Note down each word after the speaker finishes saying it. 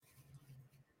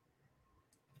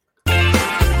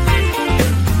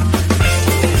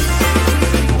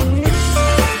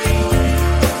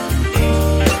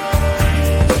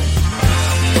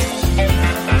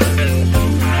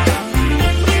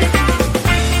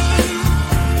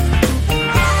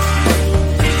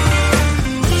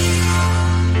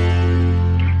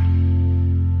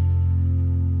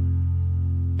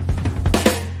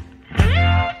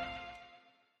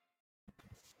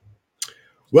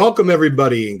Welcome,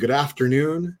 everybody, and good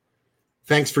afternoon.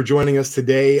 Thanks for joining us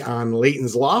today on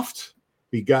Leighton's Loft.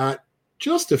 We got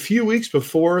just a few weeks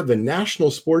before the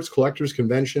National Sports Collectors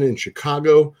Convention in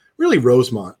Chicago, really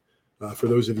Rosemont. For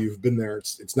those of you who've been there,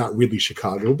 it's not really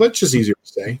Chicago, but it's just easier to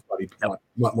say. A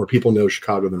lot more people know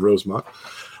Chicago than Rosemont.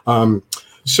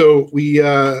 So we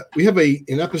have an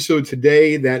episode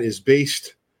today that is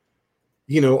based,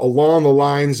 along the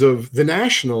lines of the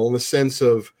National, in the sense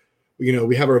of,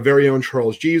 we have our very own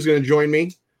Charles G who's going to join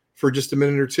me for just a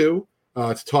minute or two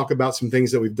to talk about some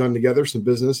things that we've done together, some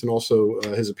business, and also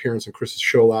his appearance on Chris's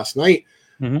show last night.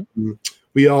 Mm-hmm.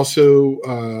 We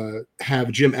also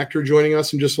have Jim Ector joining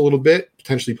us in just a little bit,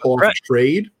 potentially pull off a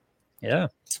trade. Yeah.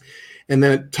 And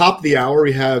then at top of the hour,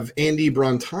 we have Andy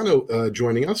Brantano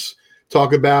joining us,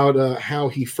 talk about how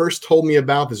he first told me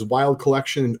about this wild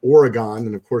collection in Oregon.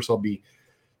 And of course, I'll be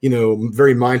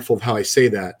very mindful of how I say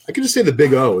that. I could just say the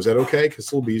big O. Is that okay? Because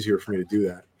it's a little bit easier for me to do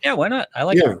that. Yeah, why not? I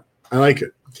like it. I like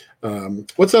it.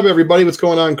 What's up, everybody? What's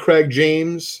going on? Craig,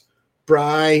 James,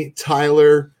 Bry,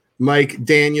 Tyler, Mike,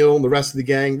 Daniel, and the rest of the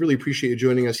gang. Really appreciate you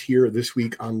joining us here this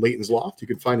week on Leighton's Loft. You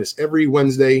can find us every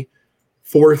Wednesday,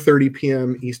 4:30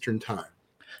 p.m. Eastern Time.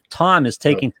 Tom is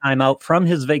taking time out from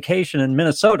his vacation in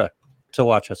Minnesota to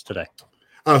watch us today.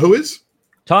 Who is?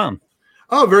 Tom.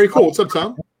 Oh, very cool. What's up,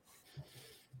 Tom?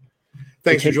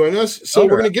 Thanks for joining us. So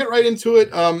we're going to get right into it.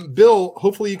 Bill,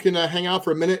 hopefully you can hang out for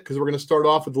a minute because we're going to start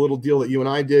off with the little deal that you and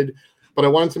I did. But I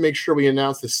wanted to make sure we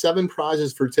announce the 7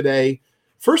 prizes for today.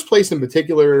 First place in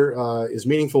particular is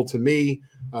meaningful to me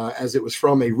as it was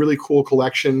from a really cool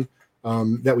collection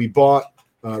that we bought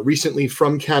recently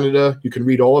from Canada. You can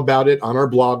read all about it on our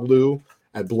blog, Lou,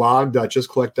 at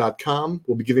blog.justcollect.com.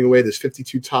 We'll be giving away this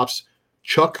 52 Topps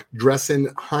Chuck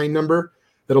Dressen high number.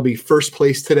 That'll be first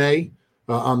place today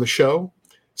on the show.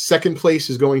 Second place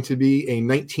is going to be a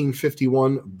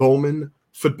 1951 Bowman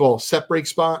football set break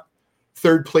spot.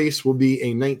 Third place will be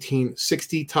a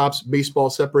 1960 Topps baseball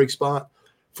set break spot.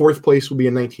 Fourth place will be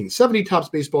a 1970 Topps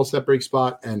baseball set break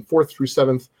spot. And fourth through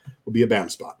seventh will be a BAM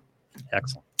spot.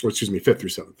 Excellent. Or excuse me, fifth through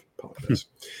seventh. Apologize.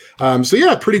 So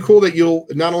yeah, pretty cool that you'll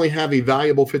not only have a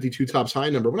valuable 52 Topps high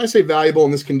number. When I say valuable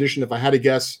in this condition, if I had to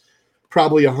guess,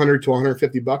 probably $100 to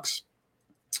 $150.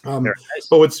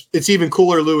 But it's even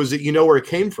cooler, Lou, is that you know where it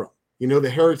came from. You know the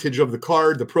heritage of the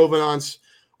card, the provenance,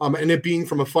 and it being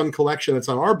from a fun collection that's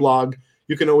on our blog.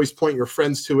 You can always point your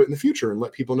friends to it in the future and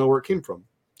let people know where it came from.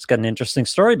 It's got an interesting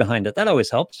story behind it. That always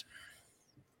helps.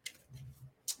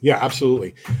 Yeah,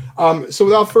 absolutely. So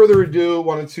without further ado,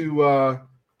 wanted to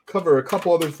cover a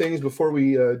couple other things before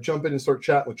we jump in and start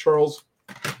chatting with Charles.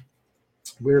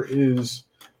 Where is...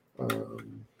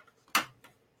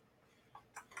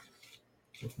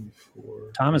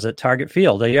 Tom is at Target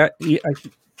Field.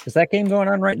 Is that game going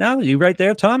on right now? Are you right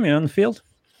there, Tom? You're on the field?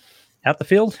 At the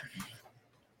field?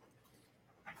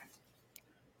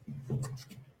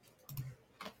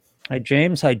 Hi,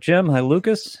 James. Hi, Jim. Hi,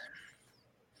 Lucas.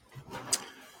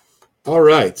 All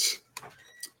right.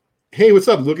 Hey, what's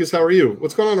up, Lucas? How are you?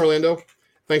 What's going on, Orlando?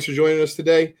 Thanks for joining us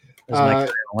today.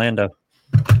 Orlando.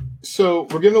 So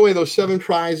we're giving away those 7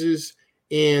 prizes.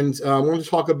 And I want to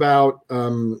talk about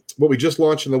what we just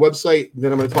launched on the website.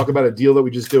 Then I'm going to talk about a deal that we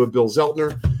just did with Bill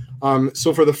Zeltner.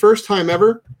 So for the first time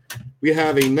ever, we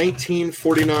have a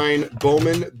 1949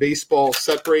 Bowman baseball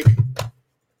set break.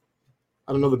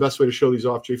 I don't know the best way to show these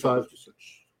off, J5.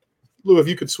 Lou, if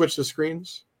you could switch the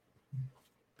screens.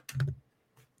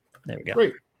 There we go.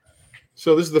 Great.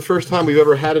 So this is the first time we've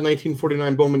ever had a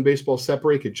 1949 Bowman baseball set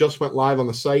break. It just went live on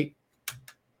the site.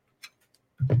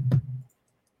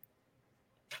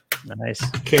 Nice.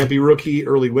 Campy rookie,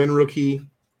 Early Win rookie,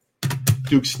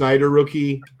 Duke Snyder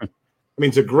rookie. I mean,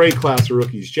 it's a great class of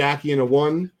rookies. Jackie in a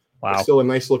 1. Wow. Still a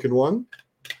nice looking 1.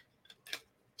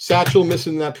 Satchel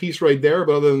missing that piece right there.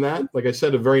 But other than that, like I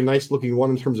said, a very nice looking 1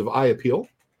 in terms of eye appeal.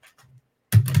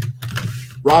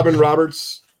 Robin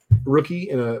Roberts rookie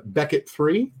in a Beckett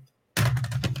 3.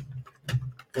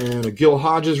 And a Gil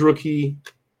Hodges rookie.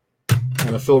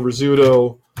 And a Phil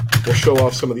Rizzuto. We'll show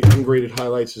off some of the ungraded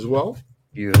highlights as well.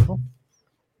 Beautiful.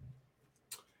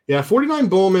 Yeah, 49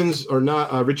 Bowmans are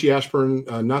not Richie Ashburn,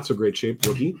 not so great shape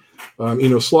rookie.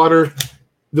 Slaughter.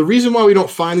 The reason why we don't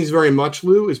find these very much,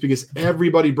 Lou, is because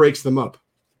everybody breaks them up.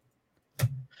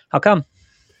 How come?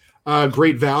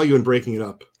 Great value in breaking it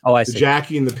up. Oh, I see. The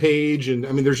Jackie and the Page, and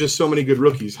I mean, there's just so many good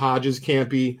rookies. Hodges,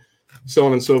 Campy, so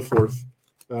on and so forth.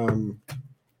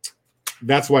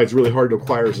 That's why it's really hard to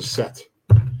acquire as a set.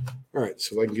 All right,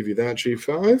 so if I can give you that,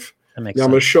 J5. That makes now sense.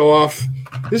 I'm going to show off.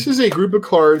 This is a group of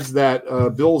cards that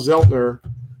Bill Zeltner,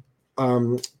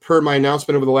 per my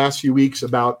announcement over the last few weeks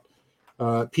about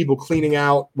people cleaning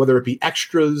out, whether it be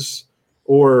extras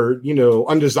or,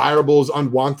 undesirables,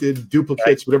 unwanted,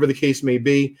 duplicates, whatever the case may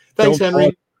be. Thanks,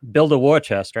 Henry. Build a war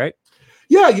chest, right?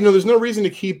 Yeah, there's no reason to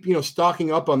keep,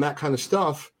 stocking up on that kind of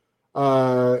stuff.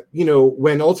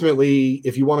 When ultimately,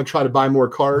 if you want to try to buy more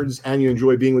cards and you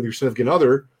enjoy being with your significant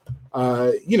other,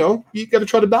 you got to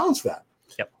try to balance that.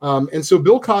 Yep. And so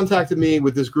Bill contacted me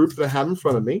with this group that I have in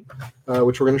front of me,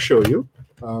 which we're going to show you.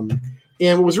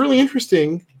 And what was really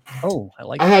interesting,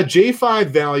 I had J5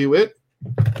 value it.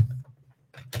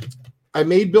 I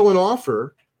made Bill an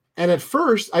offer, and at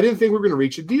first I didn't think we were going to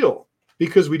reach a deal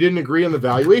because we didn't agree on the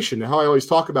valuation. Now, how I always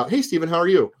talk about, hey, Stephen, how are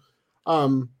you?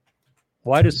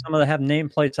 Why do some of them have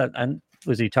nameplates? And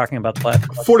was he talking about the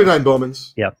last 49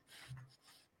 Bowmans? Yeah.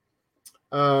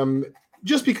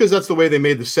 Just because that's the way they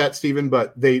made the set, Stephen,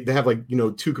 but they have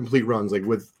two complete runs, like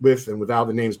with and without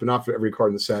the names, but not for every card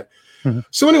in the set. Mm-hmm.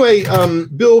 So anyway,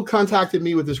 Bill contacted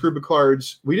me with this group of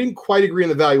cards. We didn't quite agree on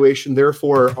the valuation.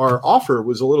 Therefore, our offer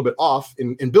was a little bit off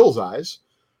in Bill's eyes.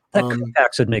 That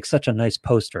Koufax would make such a nice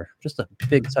poster, just a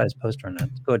big size poster on that.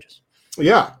 It's gorgeous.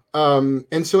 Yeah.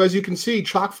 And so as you can see,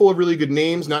 chock full of really good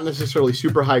names, not necessarily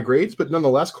super high grades, but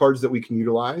nonetheless cards that we can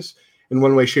utilize in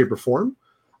one way, shape, or form.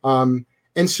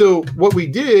 And so what we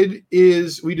did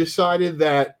is we decided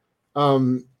that,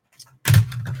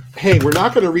 hey, we're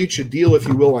not going to reach a deal, if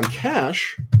you will, on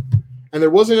cash. And there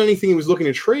wasn't anything he was looking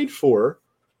to trade for,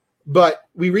 but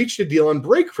we reached a deal on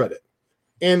break credit.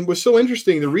 And what's so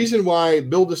interesting, the reason why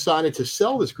Bill decided to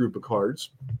sell this group of cards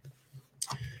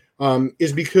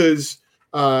is because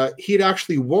he had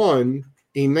actually won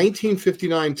a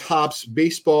 1959 Topps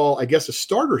baseball, I guess a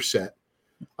starter set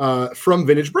from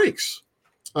Vintage Breaks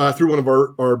through one of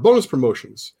our bonus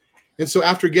promotions. And so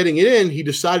after getting it in, he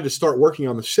decided to start working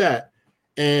on the set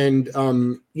and,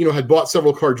 had bought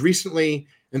several cards recently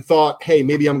and thought, hey,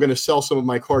 maybe I'm going to sell some of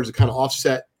my cards to kind of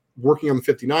offset working on the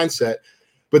 59 set.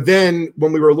 But then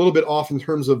when we were a little bit off in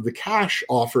terms of the cash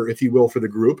offer, if you will, for the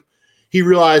group, he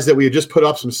realized that we had just put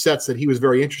up some sets that he was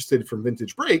very interested in from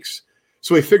Vintage Breaks.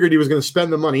 So he figured he was going to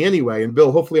spend the money anyway. And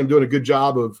Bill, hopefully I'm doing a good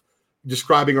job of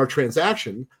describing our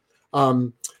transaction.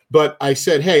 But I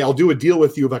said, hey, I'll do a deal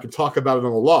with you if I can talk about it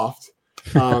on the loft.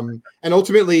 And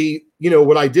ultimately,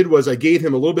 what I did was I gave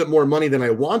him a little bit more money than I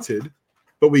wanted,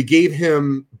 but we gave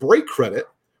him break credit,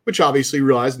 which obviously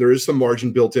realized there is some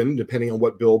margin built in depending on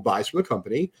what Bill buys from the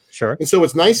company. Sure. And so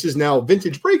what's nice is now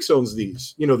Vintage Breaks owns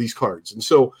these cards. And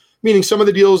so meaning some of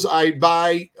the deals I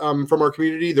buy from our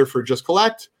community, they're for Just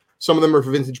Collect. Some of them are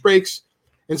for Vintage Breaks.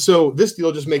 And so this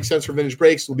deal just makes sense for Vintage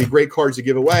Breaks. It'll be great cards to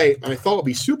give away. And I thought it would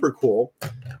be super cool.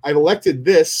 I've elected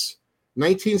this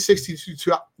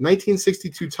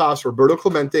 1962 Topps Roberto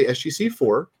Clemente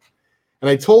SGC4. And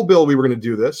I told Bill we were going to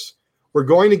do this. We're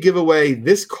going to give away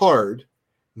this card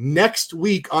next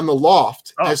week on the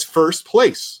loft as first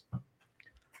place.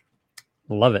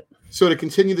 Love it. So to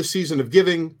continue the season of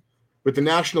giving with the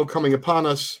National coming upon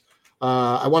us,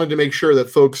 I wanted to make sure that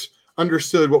folks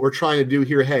understood what we're trying to do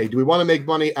here. Hey, do we want to make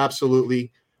money? Absolutely.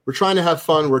 We're trying to have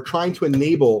fun. We're trying to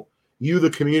enable you, the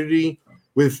community,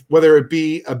 with whether it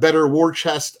be a better war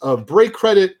chest of break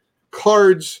credit,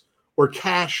 cards, or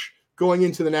cash going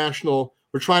into the National.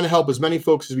 We're trying to help as many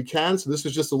folks as we can. So this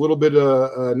is just a little bit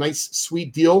of a nice,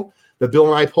 sweet deal that Bill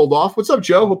and I pulled off. What's up,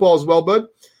 Joe? Hope all is well, bud.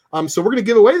 So we're going to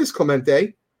give away this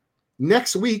Clemente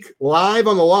next week live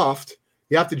on the loft.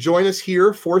 You have to join us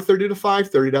here 4:30 to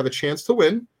 5:30 to have a chance to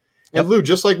win. And Lou,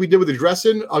 just like we did with the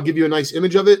dress-in, I'll give you a nice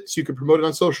image of it so you can promote it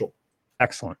on social.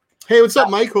 Excellent. Hey, what's up,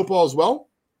 Mike? Hope all is well.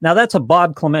 Now that's a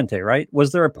Bob Clemente, right?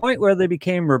 Was there a point where they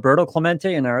became Roberto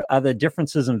Clemente, and are there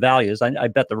differences in values? I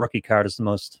bet the rookie card is the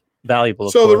most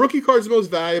valuable. So the rookie card is the most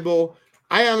valuable.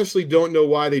 I honestly don't know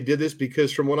why they did this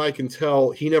because from what I can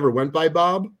tell, he never went by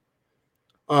Bob.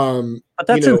 But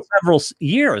that's in several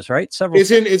years, right?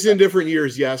 It's in different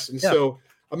years, yes. And so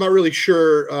I'm not really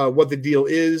sure what the deal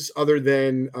is other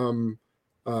than,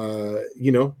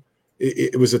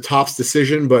 it was a Topps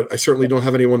decision, but I certainly don't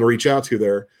have anyone to reach out to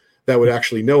there that would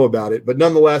actually know about it. But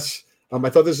nonetheless, I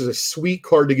thought this is a sweet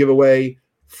card to give away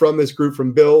from this group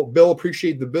from Bill. Bill,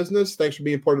 appreciate the business. Thanks for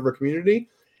being part of our community.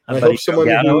 And I hope someone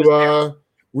who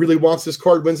really wants this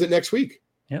card wins it next week.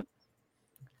 Yep.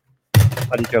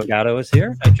 Buddy Joe Gatto is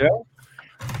here. Hi, Joe.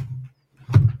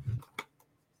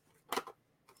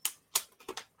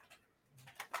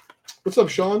 What's up,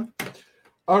 Sean?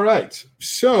 All right.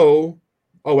 So,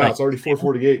 it's already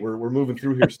 4:48. We're moving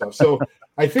through here stuff. So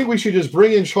I think we should just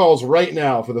bring in Charles right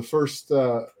now for the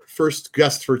first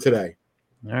guest for today.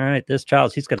 All right. This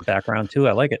Charles, he's got a background too.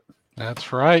 I like it.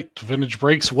 That's right. Vintage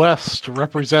Breaks West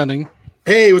representing.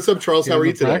 Hey, what's up, Charles? How are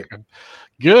you today?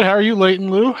 Good. How are you,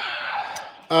 Leighton Lou?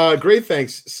 Great,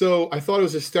 thanks. So I thought it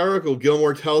was hysterical.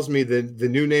 Gilmore tells me the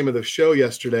new name of the show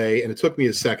yesterday, and it took me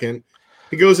a second.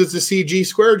 He goes, it's the CG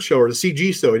squared show, or the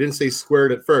CG show. He didn't say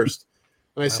squared at first.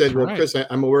 And I said, well, Chris,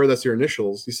 I'm aware that's your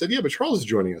initials. He said, yeah, but Charles is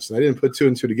joining us. And I didn't put two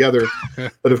and two together.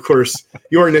 But of course,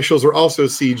 your initials are also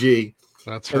CG.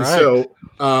 That's and right.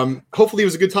 So hopefully it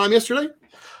was a good time yesterday.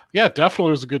 Yeah,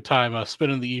 definitely was a good time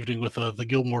spending the evening with the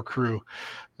Gilmore crew,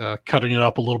 cutting it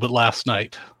up a little bit last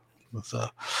night. With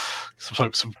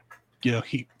some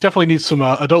he definitely needs some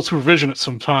adult supervision at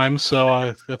some time. So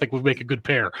I think we'll make a good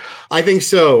pair. I think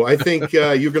so. I think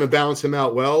you're going to balance him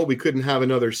out well. We couldn't have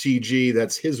another CG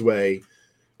that's his way,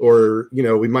 or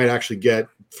we might actually get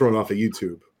thrown off of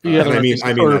YouTube. Yeah, I mean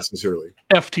that sincerely.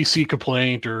 FTC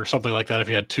complaint or something like that if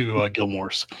you had two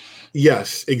Gilmores.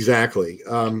 Yes, exactly.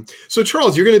 So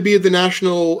Charles, you're going to be at the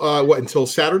National until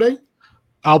Saturday?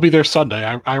 I'll be there Sunday.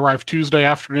 I arrive Tuesday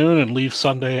afternoon and leave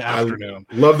Sunday afternoon.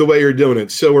 I love the way you're doing it.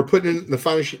 So we're putting in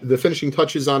the finishing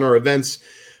touches on our events.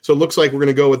 So it looks like we're going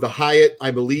to go with the Hyatt,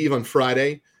 I believe, on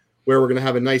Friday, where we're going to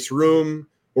have a nice room.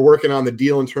 We're working on the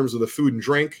deal in terms of the food and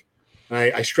drink.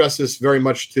 I stress this very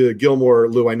much to Gilmore,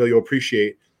 Lou. I know you'll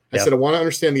appreciate. I said I want to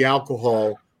understand the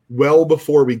alcohol well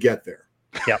before we get there.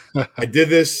 Yeah, I did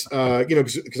this,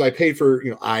 because I paid for,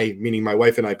 I, meaning my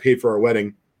wife and I, paid for our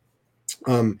wedding.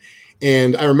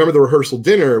 And I remember the rehearsal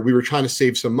dinner, we were trying to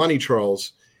save some money,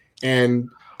 Charles. And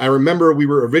I remember we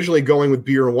were originally going with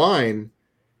beer and wine,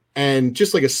 and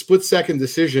just like a split-second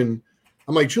decision,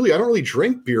 I'm like, Julie, I don't really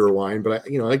drink beer or wine, but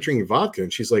I like drinking vodka.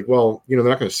 And she's like, well, they're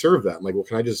not going to serve that. I'm like, well,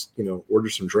 can I just, order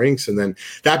some drinks? And then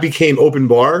that became open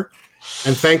bar.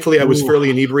 And thankfully I was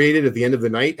fairly inebriated at the end of the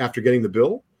night after getting the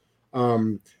bill.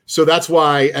 So that's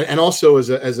why, and also as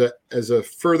a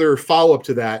further follow-up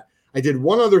to that, I did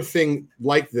one other thing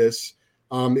like this.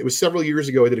 It was several years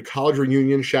ago. I did a college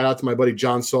reunion. Shout out to my buddy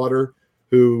John Sauter,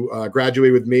 who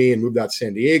graduated with me and moved out to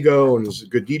San Diego and was a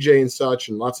good DJ and such,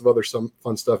 and lots of other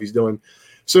fun stuff he's doing.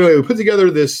 So anyway, we put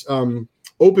together this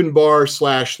open bar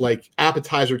 / like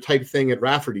appetizer type thing at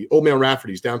Rafferty, Old Man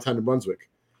Rafferty's downtown New Brunswick.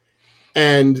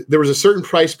 And there was a certain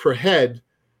price per head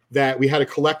that we had to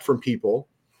collect from people.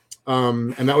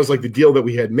 And that was like the deal that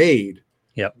we had made.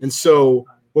 Yep. And so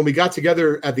when we got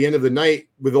together at the end of the night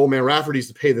with Old Man Rafferty's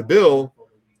to pay the bill,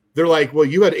 they're like, well,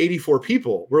 you had 84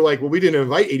 people. We're like, well, we didn't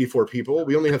invite 84 people.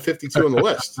 We only have 52 on the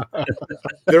list.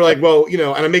 They're like, well, and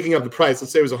I'm making up the price.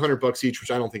 Let's say it was $100 each,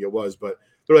 which I don't think it was, but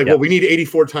they're like, well, we need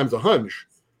 84 times 100.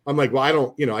 I'm like, well, I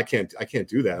don't, I can't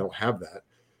do that. I don't have that,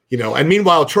 and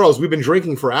meanwhile, Charles, we've been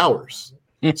drinking for hours.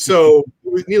 So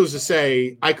needless to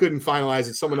say, I couldn't finalize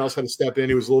it. Someone else had to step in.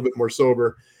 He was a little bit more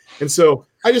sober. And so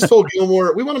I just told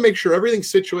Gilmore, we want to make sure everything's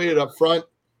situated up front.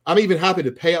 I'm even happy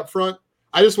to pay up front.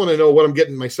 I just want to know what I'm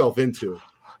getting myself into.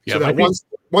 Yeah, so that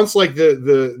once like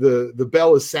the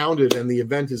bell is sounded and the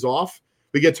event is off,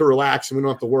 we get to relax and we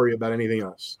don't have to worry about anything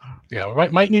else. Yeah, we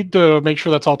might need to make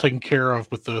sure that's all taken care of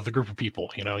with the group of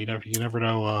people. You never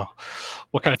know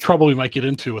what kind of trouble we might get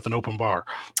into with an open bar.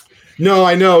 No,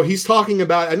 I know. He's talking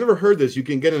about, I never heard this. You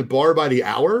can get in a bar by the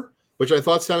hour, which I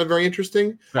thought sounded very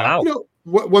interesting. Wow.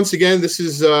 Once again, this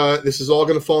is all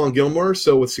going to fall on Gilmore.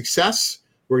 So with success,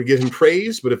 we're going to give him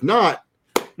praise. But if not,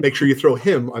 make sure you throw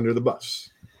him under the bus.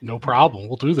 No problem.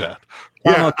 We'll do that.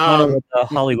 Yeah. With the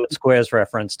Hollywood Squares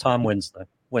reference, Tom wins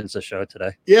the show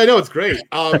today. Yeah, no, it's great.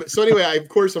 So anyway, of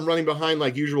course, I'm running behind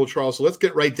like usual, Charles. So let's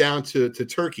get right down to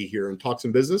Turkey here and talk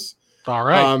some business. All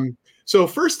right. So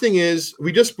first thing is,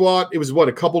 we just bought, it was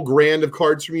a couple grand of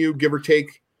cards from you, give or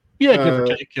take. Yeah, give or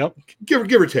take. Yep.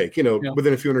 Give or take,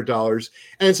 within a few $100s.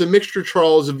 And it's a mixture,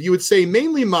 Charles, of, you would say,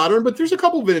 mainly modern, but there's a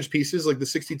couple vintage pieces like the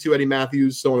 62 Eddie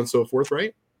Matthews, so on and so forth,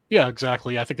 right? Yeah,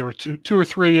 exactly. I think there were two or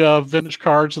three vintage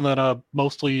cards, and then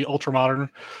mostly ultra modern.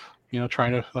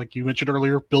 Trying to, like you mentioned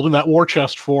earlier, building that war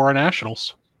chest for our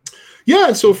nationals. Yeah,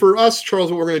 and so for us, Charles,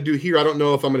 what we're going to do here, I don't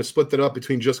know if I'm going to split that up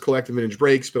between Just Collect and Vintage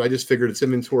Breaks, but I just figured it's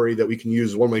inventory that we can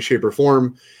use one way, shape, or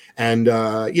form. And,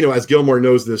 as Gilmore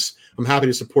knows this, I'm happy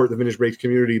to support the Vintage Breaks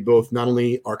community, both not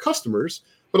only our customers,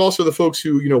 but also the folks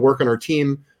who, work on our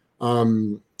team.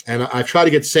 And I try to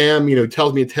get Sam,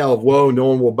 tells me a tale of woe. No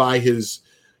one will buy his,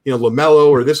 LaMelo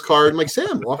or this card. I'm like,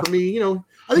 Sam, offer me,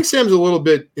 I think Sam's a little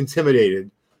bit intimidated.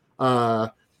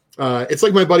 It's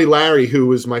like my buddy Larry, who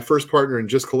was my first partner in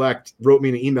Just Collect, wrote me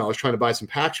an email. I was trying to buy some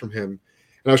packs from him,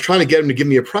 and I was trying to get him to give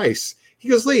me a price. He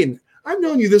goes, Layton, I've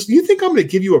known you this. Do you think I'm going to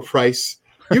give you a price?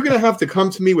 You're going to have to come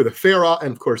to me with a fair offer.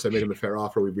 And of course, I made him a fair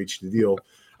offer. We reached the deal.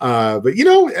 But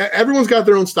everyone's got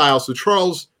their own style. So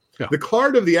Charles, the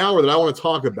card of the hour that I want to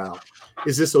talk about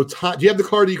is this Otani. Do you have the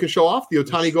card that you can show off? The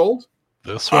Otani Gold?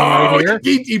 This one right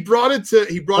here. He brought it to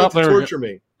torture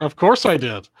me. Of course I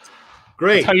did.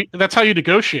 Great. That's how you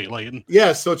negotiate, Leighton.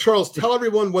 Yeah. So Charles, tell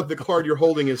everyone what the card you're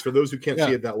holding is for those who can't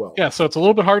see it that well. Yeah. So it's a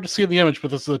little bit hard to see in the image,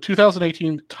 but this is the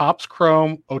 2018 Topps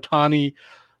Chrome Ohtani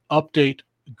Update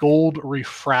Gold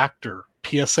Refractor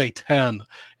PSA 10,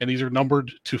 and these are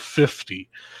numbered to 50.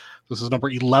 This is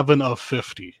number 11 of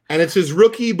 50. And it's his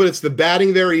rookie, but it's the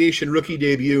batting variation rookie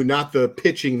debut, not the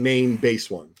pitching main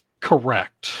base one.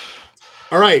 Correct.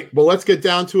 All right. Well, let's get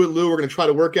down to it, Lou. We're going to try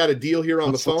to work out a deal here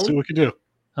on the phone. Let's see what we can do.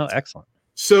 Oh, excellent.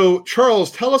 So, Charles,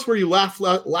 tell us where you last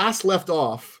left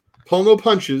off. Pomo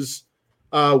Punches.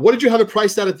 What did you have it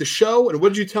priced at the show, and what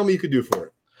did you tell me you could do for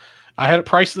it? I had it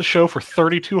priced at the show for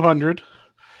 $3,200,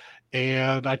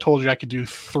 and I told you I could do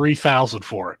 $3,000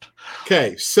 for it.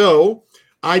 Okay, so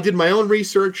I did my own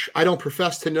research. I don't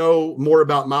profess to know more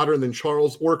about Modern than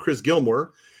Charles or Chris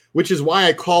Gilmore, which is why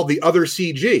I called the other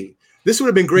CG. This would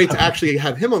have been great to actually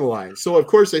have him on the line. So, of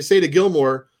course, I say to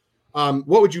Gilmore,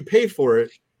 what would you pay for it?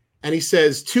 And he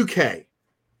says, $2,000,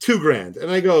 $2,000. And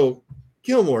I go,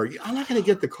 Gilmore, I'm not going to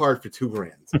get the card for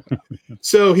 $2,000.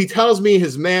 So he tells me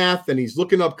his math and he's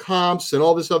looking up comps and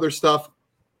all this other stuff.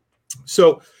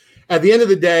 So at the end of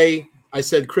the day, I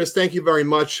said, Chris, thank you very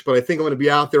much, but I think I'm going to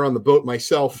be out there on the boat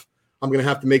myself. I'm going to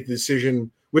have to make the decision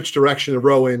which direction to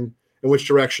row in and which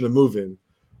direction to move in.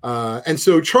 And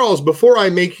so, Charles, before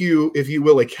I make you, if you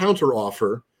will, a counter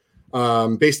offer,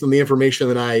 based on the information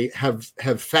that I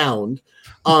have found,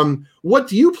 what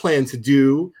do you plan to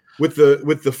do with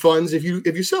the funds if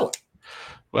you sell it?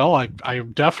 Well,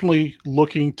 I'm definitely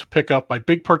looking to pick up my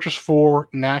big purchase for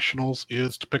Nationals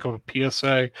is to pick up a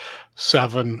PSA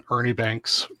 7 Ernie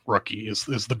Banks rookie is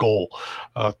the goal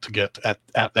to get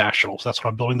at Nationals. That's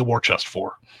what I'm building the war chest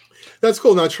for. That's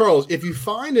cool. Now, Charles, if you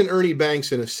find an Ernie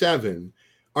Banks in a 7,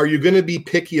 are you going to be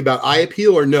picky about eye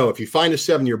appeal or no? If you find a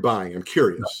 7, you're buying. I'm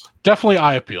curious. Definitely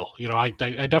eye appeal. I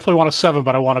definitely want a 7,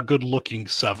 but I want a good looking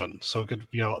 7. So good,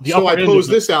 So I pose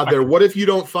this out there. What if you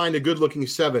don't find a good looking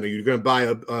 7? Are you going to buy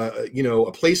a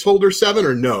placeholder 7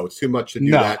 or no? It's too much to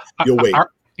do that. You'll wait. I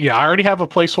already have a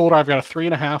placeholder. I've got a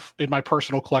 3.5 in my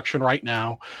personal collection right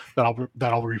now that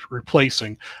I'll be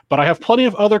replacing. But I have plenty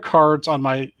of other cards on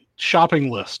my shopping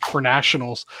list for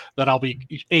Nationals that I'll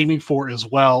be aiming for as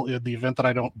well in the event that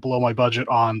I don't blow my budget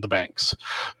on the Banks.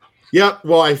 Yeah,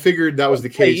 well, I figured that was the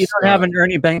case. You don't have an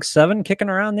Ernie Banks 7 kicking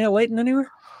around there, Leighton,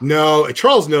 anywhere? No,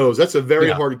 Charles knows. That's a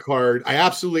very hard card. I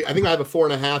think I have a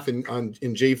 4.5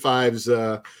 in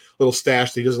J5's little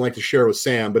stash that he doesn't like to share with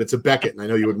Sam, but it's a Beckett, and I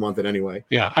know you would want that anyway.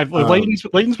 Yeah,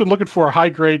 Leighton's been looking for a high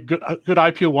grade, good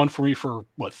IPO one for me for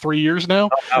 3 years now.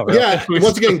 Oh, really? Yeah,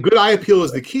 once again, good eye appeal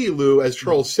is the key, Lou. As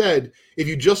Charles said, if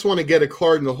you just want to get a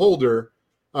card in the holder,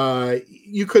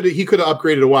 he could have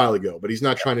upgraded a while ago, but he's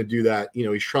not trying to do that.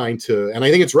 He's trying to, and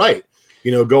I think it's right.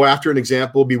 Go after an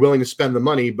example, be willing to spend the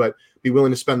money, but be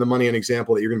willing to spend the money on an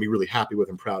example that you're going to be really happy with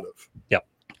and proud of. Yep,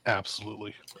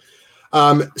 absolutely.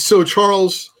 So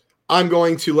Charles, I'm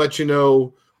going to let you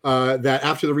know that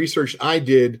after the research I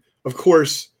did, of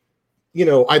course,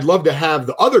 I'd love to have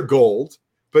the other gold,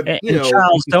 but and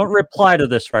Charles, don't reply to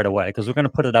this right away because we're going to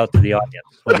put it out to the audience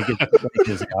when he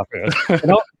gives the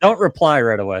offer. Don't reply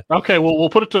right away. Okay, well, we'll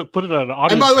put it at an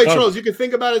audience. And by the way, Charles, you can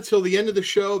think about it till the end of the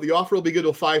show. The offer will be good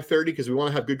till 5:30 because we want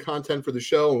to have good content for the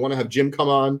show and we want to have Jim come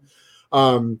on,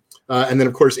 and then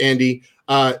of course Andy.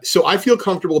 So I feel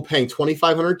comfortable paying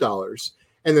 $2,500.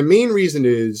 And the main reason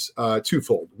is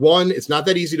twofold. One, it's not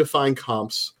that easy to find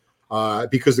comps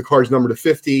because the card's numbered to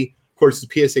 50. Of course,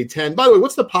 it's a PSA 10. By the way,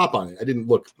 what's the pop on it? I didn't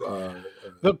look.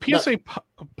 The PSA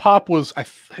pop was,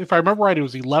 if I remember right, it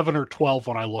was 11 or 12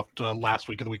 when I looked last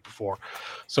week or the week before.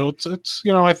 So it's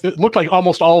it looked like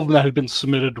almost all of them that had been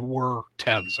submitted were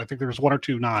 10s. I think there was 1 or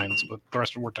 2 9s, but the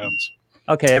rest of them were 10s.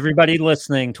 Okay, everybody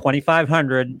listening,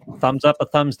 2,500. Thumbs up or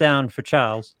thumbs down for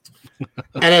Charles.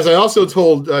 And as I also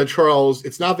told Charles,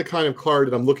 it's not the kind of card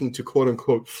that I'm looking to quote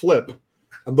unquote flip.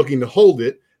 I'm looking to hold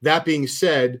it. That being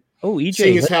said,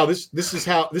 seeing as how this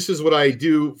is what I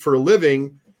do for a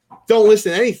living, don't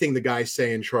listen to anything the guy's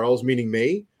saying, Charles, meaning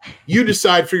me. You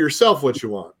decide for yourself what you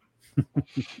want.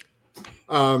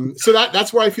 So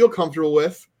that's where I feel comfortable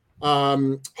with.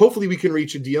 Hopefully we can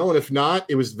reach a deal. And if not,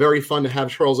 it was very fun to have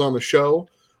Charles on the show.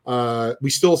 We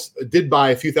still did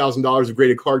buy a few $1,000s of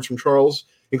graded cards from Charles,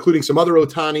 including some other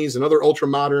Ohtanis and other ultra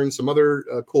modern, some other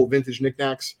cool vintage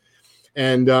knickknacks.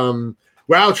 And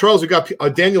wow, Charles, we got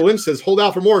Daniel Lynch says, hold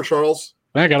out for more, Charles.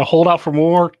 I got to hold out for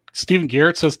more. Stephen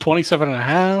Garrett says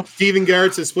 27.5. Stephen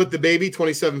Garrett says split the baby,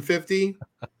 27.50.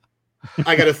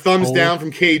 I got a thumbs down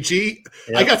from KG.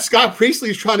 Yep. I got Scott Priestley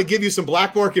who's trying to give you some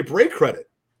black market break credit.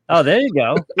 Oh, there you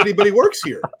go. Anybody works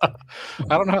here. I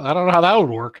don't know how that would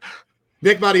work.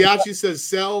 Nick Mariachi says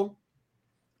sell.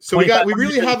 So we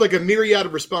really have like a myriad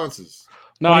of responses.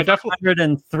 No, I definitely 100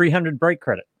 and 300 break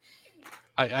credit.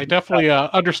 I definitely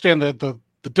understand the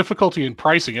difficulty in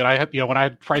pricing it. I had, when I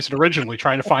had priced it originally,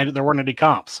 trying to find it, there weren't any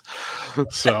comps.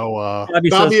 So,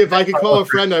 Bobby, if I could call a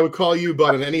friend, I would call you,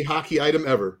 bud, on any hockey item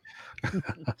ever.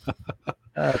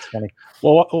 That's funny.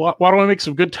 Well, why don't I make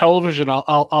some good television?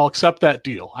 I'll accept that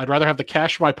deal. I'd rather have the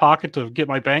cash in my pocket to get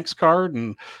my bank's card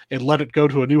and let it go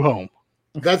to a new home.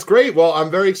 That's great. Well, I'm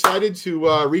very excited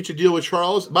to reach a deal with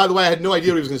Charles. By the way, I had no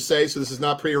idea what he was going to say, so this is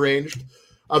not prearranged,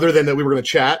 other than that we were going to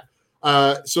chat.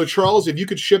 So, Charles, if you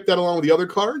could ship that along with the other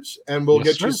cards, and we'll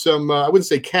get you some, I wouldn't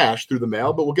say cash through the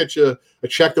mail, but we'll get you a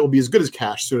check that will be as good as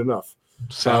cash soon enough,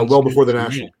 well before the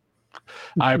National.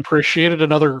 I appreciated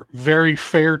another very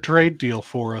fair trade deal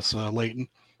for us, Leighton.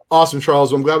 Awesome,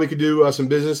 Charles. Well, I'm glad we could do some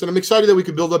business, and I'm excited that we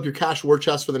could build up your cash war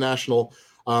chest for the National.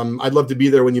 I'd love to be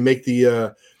there when you make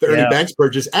the Ernie Banks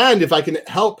purchase, and if I can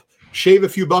help shave a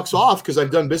few bucks off because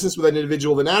I've done business with an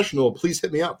individual at the National, please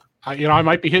hit me up. I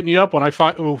might be hitting you up when I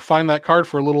find that card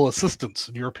for a little assistance.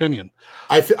 In your opinion,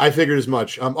 I figured as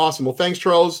much. Awesome. Well, thanks,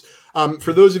 Charles.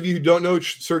 For those of you who don't know,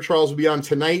 Sir Charles will be on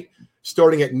tonight,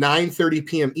 starting at 9:30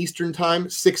 p.m. Eastern Time,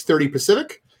 6:30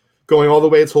 Pacific, going all the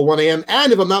way until 1 a.m.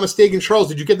 And if I'm not mistaken, Charles,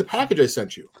 did you get the package I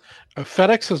sent you?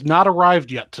 FedEx has not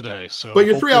arrived yet today, so but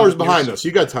you're 3 hours behind us.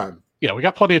 You got time. Yeah, we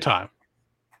got plenty of time.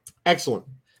 Excellent.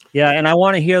 Yeah, and I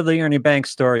want to hear the Ernie Banks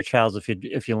story, Charles.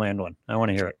 If you land one, I want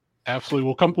to hear it.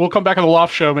 Absolutely, we'll come back on the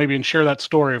Loft Show maybe and share that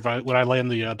story when I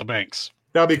land the Banks.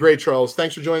 That'll be great, Charles.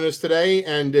 Thanks for joining us today.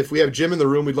 And if we have Jim in the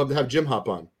room, we'd love to have Jim hop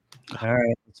on. All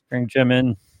right, let's bring Jim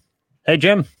in. Hey,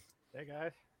 Jim. Hey,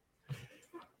 guys.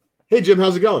 Hey, Jim.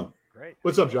 How's it going? Great.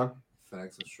 What's up, John?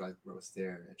 FedEx was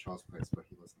there at Charles' place, but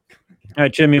he wasn't. All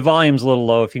right, Jim. Your volume's a little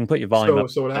low. If you can put your volume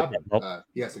up. So what happened?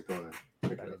 Yes, it goes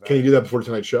in. Can you do that before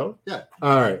tonight's show? Yeah.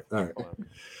 All right.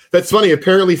 That's funny.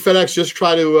 Apparently, FedEx just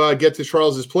tried to get to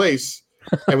Charles's place,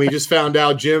 and we just found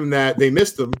out, Jim, that they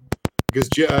missed him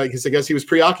because I guess he was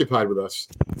preoccupied with us.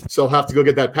 So I'll have to go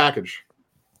get that package.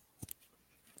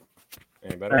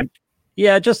 Any better?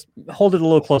 Yeah, just hold it a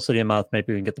little closer to your mouth.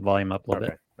 Maybe we can get the volume up a little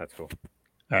bit. That's cool.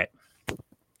 All right. I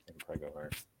can probably go higher.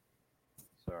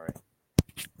 Sorry.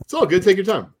 It's all good. Take your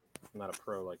time. I'm not a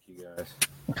pro like you guys.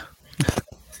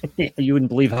 You wouldn't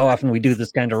believe how often we do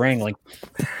this kind of wrangling.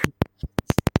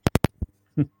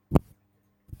 All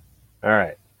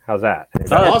right. How's that?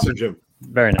 Awesome, Jim.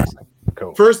 Very nice.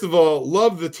 Cool. First of all,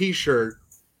 love the T-shirt.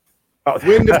 Oh,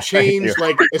 Wind of thank you. Change.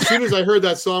 Like as soon as I heard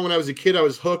that song when I was a kid, I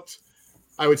was hooked.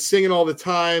 I would sing it all the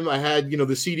time. I had,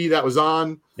 the CD that was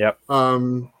on. Yep.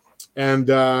 The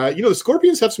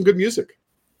Scorpions have some good music.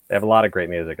 They have a lot of great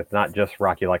music. It's not just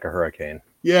Rock You Like a Hurricane.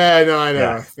 Yeah, I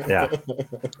know. Yeah.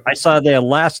 I saw their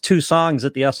last two songs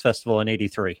at the S Festival in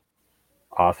 '83.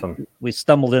 Awesome. We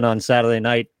stumbled in on Saturday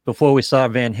night before we saw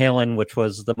Van Halen, which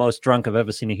was the most drunk I've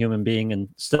ever seen a human being and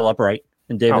still upright.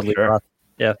 And David Lee Roth.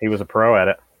 Yeah. He was a pro at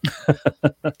it.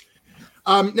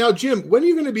 Now, Jim, when are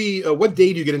you going to be, what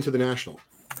day do you get into the National?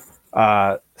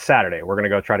 Saturday. We're going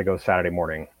to try to go Saturday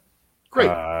morning.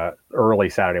 Great. Early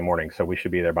Saturday morning. So we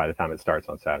should be there by the time it starts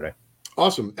on Saturday.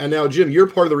 Awesome. And now, Jim, you're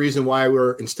part of the reason why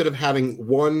instead of having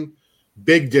one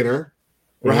big dinner,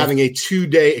 we're having a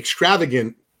 2-day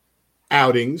extravagant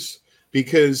outings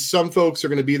because some folks are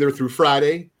going to be there through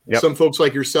Friday. Yep. Some folks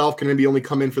like yourself can maybe only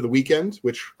come in for the weekend,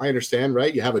 which I understand,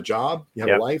 right? You have a job, you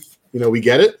have a life, we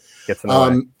get it. Gets in the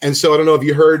way. And so I don't know if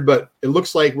you heard, but it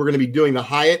looks like we're going to be doing the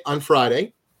Hyatt on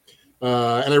Friday.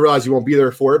 And I realize you won't be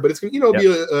there for it, but it's going to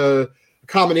be a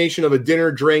combination of a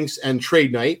dinner, drinks, and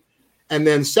trade night. And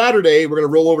then Saturday, we're going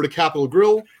to roll over to Capitol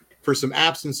Grill for some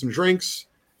apps and some drinks,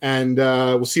 and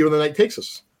we'll see where the night takes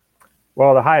us.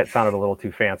 Well, the Hyatt sounded a little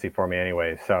too fancy for me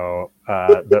anyway. So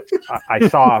I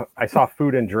saw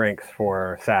food and drinks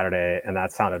for Saturday, and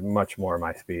that sounded much more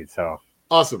my speed. So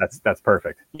awesome. That's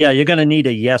perfect. Yeah, you're going to need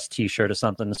a Yes T-shirt or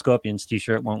something. The Scorpions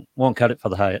T-shirt won't cut it for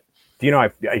the Hyatt. Do you know?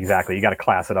 Exactly. You got to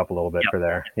class it up a little bit for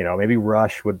there. Maybe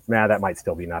Rush would. That might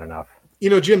still be not enough.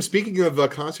 Jim. Speaking of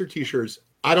concert T-shirts,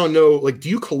 I don't know. Like, do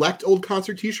you collect old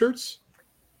concert T-shirts?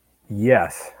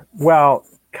 Yes. Well,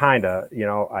 kind of.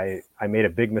 I made a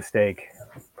big mistake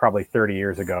probably 30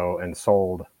 years ago and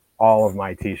sold all of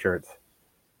my T-shirts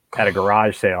at a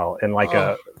garage sale in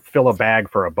fill a bag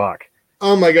for $1.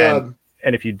 Oh my God.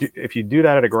 And if you do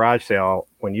that at a garage sale,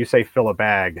 when you say fill a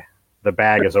bag, the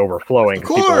bag is overflowing. Of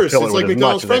course, it's like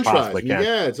McDonald's French fries.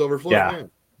 Yeah, it's overflowing. Yeah.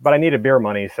 But I needed beer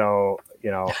money, so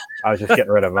I was just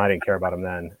getting rid of them. I didn't care about them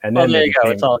then. And then there you go.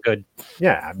 It's all good.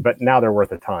 Yeah, but now they're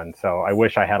worth a ton. So I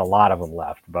wish I had a lot of them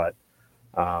left. But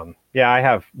I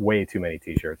have way too many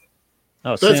T-shirts.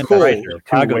 Oh, that's cool.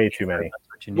 Right way too many.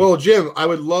 Well, Jim, I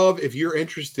would love if you're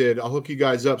interested. I'll hook you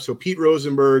guys up. So Pete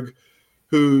Rosenberg,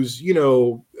 who's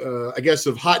I guess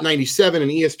of Hot 97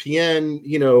 and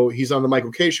ESPN. He's on the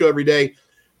Michael K show every day.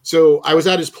 So I was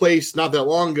at his place not that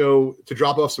long ago to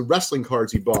drop off some wrestling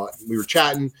cards he bought. We were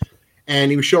chatting, and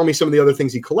he was showing me some of the other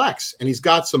things he collects. And he's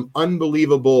got some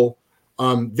unbelievable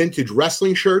vintage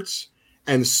wrestling shirts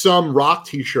and some rock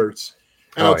T-shirts.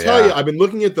 And I'll tell you, I've been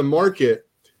looking at the market.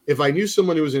 If I knew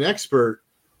someone who was an expert,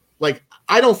 like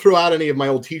I don't throw out any of my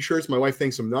old T-shirts. My wife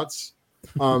thinks I'm nuts.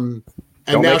 And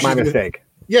don't now make my mistake.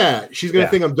 Yeah, she's going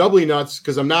to think I'm doubly nuts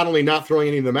because I'm not only not throwing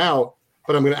any of them out,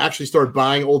 but I'm going to actually start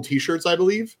buying old T-shirts, I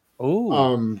believe.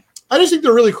 Oh, I just think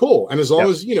they're really cool. And as long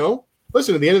as,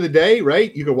 listen, at the end of the day,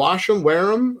 right, you can wash them, wear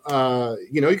them,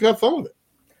 you can have fun with it.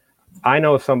 I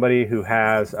know somebody who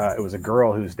has, it was a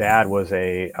girl whose dad was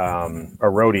a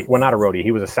roadie. Well, not a roadie.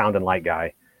 He was a sound and light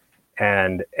guy.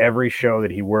 And every show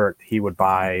that he worked, he would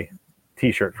buy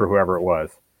T-shirts for whoever it was.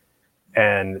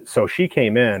 And so she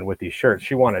came in with these shirts.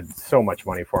 She wanted so much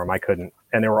money for them. I couldn't.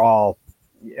 And they were all,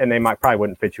 and they probably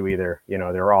wouldn't fit you either. They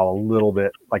were all a little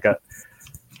bit like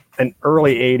an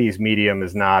early 80s medium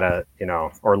is not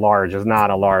or large is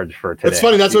not a large for today. That's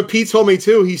funny. That's what Pete told me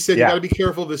too. He said, you got to be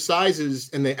careful of the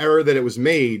sizes and the era that it was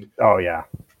made. Oh yeah.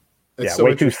 That's so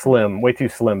way too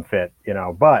slim fit,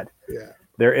 but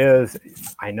there is,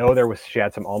 I know she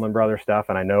had some Allman Brothers stuff,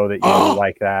 and I know that you would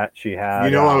like that. She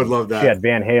had, I would love that. She had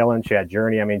Van Halen, she had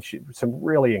Journey. I mean, some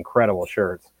really incredible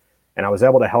shirts, and I was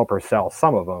able to help her sell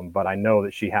some of them, but I know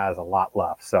that she has a lot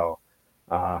left. So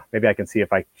maybe I can see if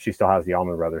she still has the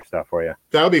Allman Brothers stuff for you.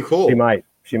 That would be cool.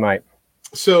 She might.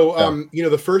 So,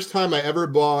 the first time I ever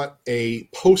bought a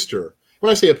poster, when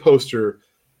I say a poster,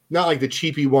 not like the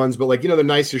cheapy ones, but like, the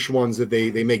nicest ones that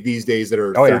they make these days that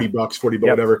are $30, $40,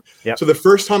 whatever. Yep. So the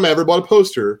first time I ever bought a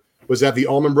poster was at the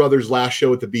Allman Brothers last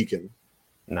show at the Beacon.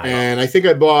 Nice. And I think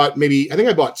I bought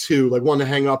two, like one to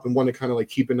hang up and one to kind of like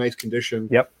keep in nice condition.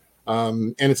 Yep.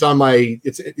 And it's on my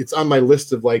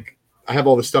list of like, I have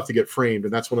all this stuff to get framed,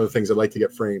 and that's one of the things I'd like to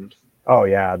get framed. Oh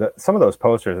yeah. Some of those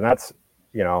posters, and that's,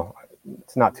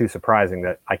 it's not too surprising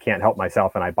that I can't help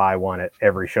myself and I buy one at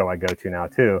every show I go to now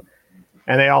too.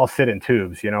 And they all sit in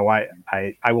tubes.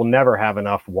 I will never have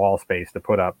enough wall space to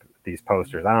put up these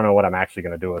posters. I don't know what I'm actually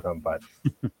going to do with them, but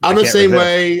I'm the same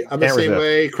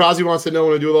way. Crosby wants to know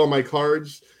what I do with all my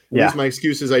cards. Use my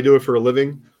excuse is I do it for a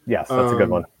living. Yes, that's a good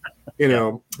one.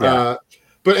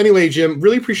 But anyway, Jim,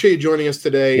 really appreciate you joining us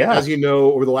today. Yeah. As you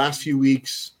know, over the last few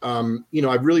weeks, I've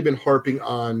really been harping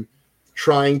on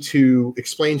trying to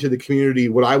explain to the community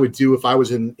what I would do if I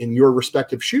was in your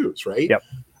respective shoes, right? Yep.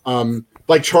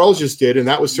 Like Charles just did, and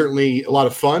that was certainly a lot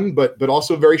of fun, but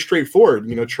also very straightforward.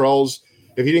 Charles,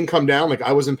 if he didn't come down, like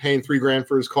I wasn't paying $3,000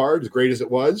 for his card, as great as it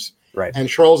was. Right. And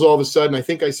Charles, all of a sudden, I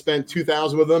think I spent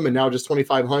 $2,000 with him, and now just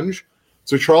 $2,500.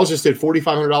 So Charles just did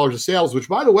 $4,500 of sales, which,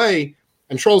 by the way,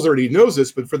 and Charles already knows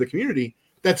this, but for the community,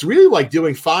 that's really like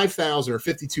doing $5,000 or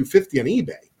 $5,250 on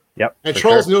eBay. Yep. And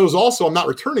Charles knows also I'm not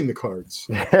returning the cards.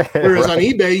 Whereas on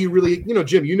eBay, you really,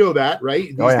 Jim, you know that,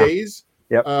 right? These days.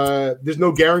 Yep. There's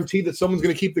no guarantee that someone's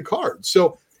going to keep the card.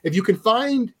 So if you can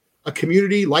find a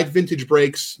community like Vintage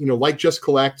Breaks, like Just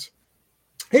Collect,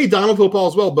 hey, Donald hope all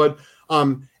as well, bud,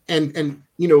 and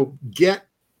get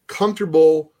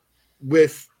comfortable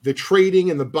with the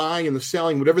trading and the buying and the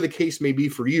selling, whatever the case may be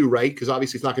for you, right? Because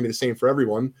obviously it's not going to be the same for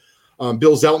everyone.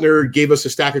 Bill Zeltner gave us a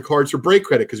stack of cards for break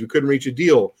credit because we couldn't reach a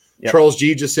deal. Yep. Charles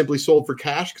G just simply sold for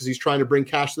cash because he's trying to bring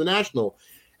cash to the National.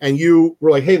 And you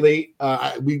were like, hey, Lee,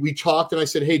 we talked, and I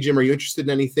said, hey, Jim, are you interested in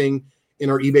anything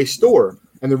in our eBay store?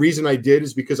 And the reason I did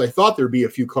is because I thought there'd be a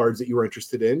few cards that you were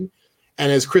interested in.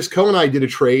 And as Chris Coe and I did a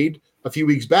trade a few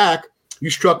weeks back,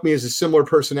 you struck me as a similar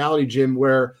personality, Jim,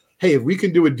 where, hey, if we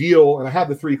can do a deal, and I have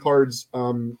the 3 cards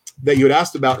that you had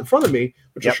asked about in front of me,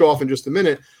 which I'll show off in just a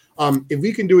minute. If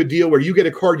we can do a deal where you get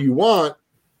a card you want,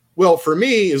 well, for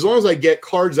me, as long as I get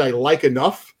cards I like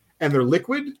enough and they're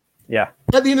liquid, at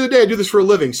the end of the day, I do this for a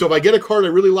living. So if I get a card I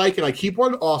really like and I keep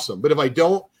one, awesome. But if I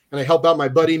don't, and I help out my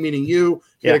buddy, meaning you,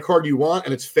 get a card you want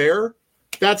and it's fair,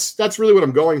 that's really what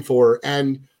I'm going for.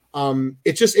 And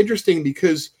it's just interesting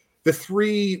because the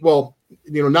 3, well,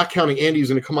 not counting Andy, who's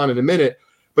going to come on in a minute,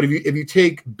 but if you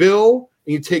take Bill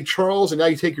and you take Charles and now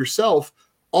you take yourself,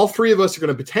 all 3 of us are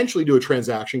going to potentially do a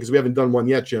transaction because we haven't done one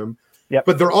yet, Jim. Yep.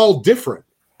 But they're all different.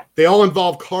 They all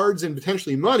involve cards and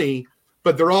potentially money,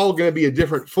 but they're all going to be a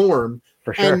different form.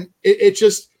 For sure. And it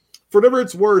just, for whatever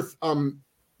it's worth,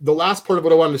 the last part of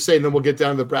what I wanted to say, and then we'll get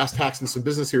down to the brass tacks and some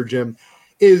business here, Jim,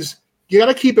 is you got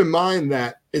to keep in mind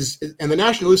that and the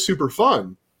National is super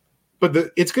fun, but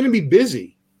it's going to be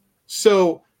busy.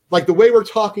 So like the way we're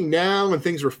talking now and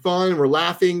things are fun and we're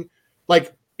laughing,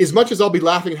 like as much as I'll be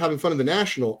laughing and having fun in the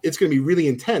National, it's going to be really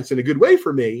intense in a good way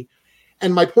for me.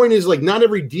 And my point is, like, not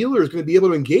every dealer is going to be able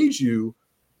to engage you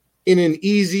in an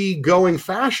easy going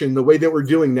fashion the way that we're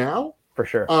doing now. For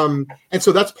sure. And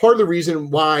so that's part of the reason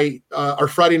why our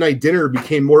Friday night dinner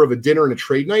became more of a dinner and a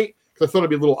trade night. Because I thought it'd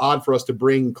be a little odd for us to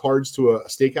bring cards to a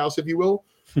steakhouse, if you will,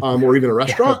 or even a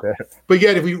restaurant. But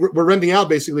yet, if we're renting out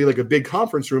basically like a big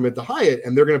conference room at the Hyatt,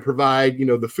 and they're going to provide, you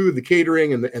know, the food, the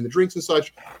catering, and the drinks and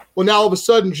such. Well, now all of a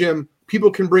sudden, Jim,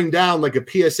 people can bring down like a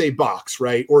PSA box,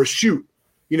 right, or a shoot,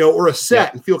 you know, or a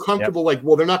set, and feel comfortable. Like,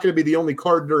 well, they're not going to be the only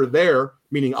cardner there,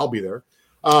 meaning I'll be there,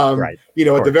 right? You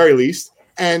know, at the very least.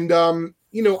 And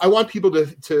you know, I want people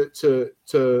to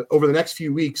over the next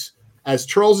few weeks, as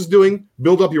Charles is doing,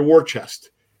 build up your war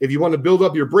chest. If you want to build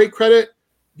up your break credit,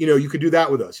 you know, you could do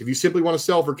that with us. If you simply want to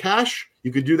sell for cash,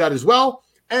 you could do that as well.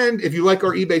 And if you like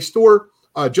our eBay store,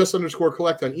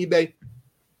 just_collect on eBay,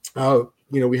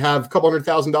 you know, we have a couple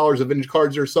 $100,000 of vintage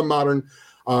cards there, some modern.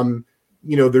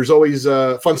 You know, there's always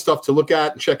fun stuff to look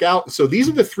at and check out. So these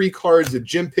are the 3 cards that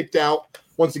Jim picked out.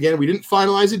 Once again, we didn't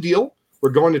finalize a deal.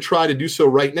 We're going to try to do so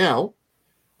right now.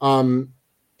 And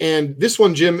this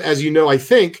one, Jim, as you know, I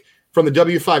think from the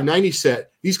W590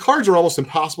 set, these cards are almost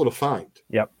impossible to find.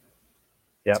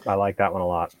 Yep, I like that one a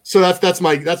lot. So that's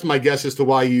my guess as to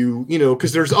why you know,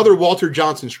 because there's other Walter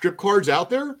Johnson strip cards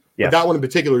out there. Yes. But that one in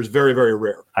particular is very, very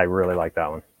rare. I really like that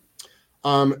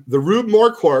one. The Rube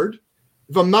Moore card,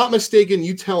 if I'm not mistaken,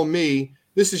 you tell me,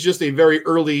 this is just a very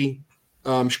early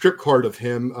strip card of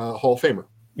him, Hall of Famer.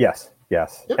 Yes.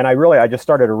 Yep. And I just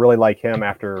started to really like him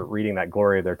after reading that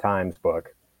Glory of Their Times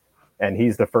book. And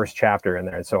he's the first chapter in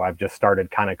there. And so I've just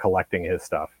started kind of collecting his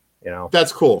stuff, you know.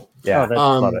 That's cool. Yeah.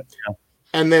 Love it. Yeah.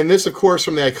 And then this, of course,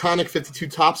 from the iconic 52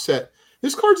 top set.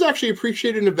 This card's actually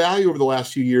appreciated in value over the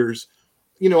last few years.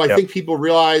 You know, I think people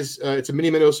realize it's a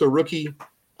Mini Minoso rookie.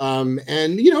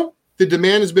 And, you know, the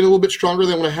demand has been a little bit stronger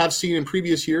than what I have seen in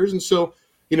previous years. And so,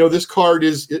 you know, this card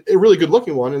is a really good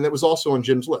looking one. And that was also on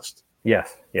Jim's list.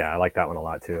 Yes. Yeah, I like that one a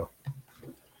lot, too.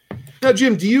 Now,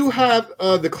 Jim, do you have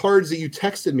the cards that you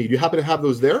texted me? Do you happen to have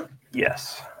those there?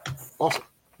 Yes. Awesome.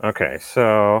 Okay,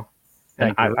 so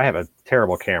Thank you. I have a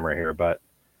terrible camera here, but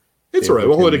It's all right.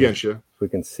 We'll hold it against you. we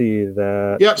can see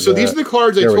that. Yeah, so these are the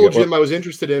cards I There we told go. Jim I was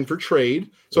interested in for trade.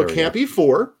 So There it we can't go. be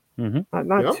 4.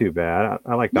 Not Yep. too bad.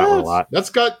 I like that one a lot. That's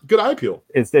got good eye appeal.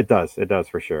 It does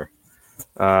for sure.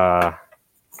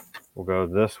 We'll go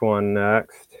this one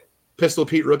next. Pistol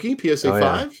Pete rookie, PSA Oh,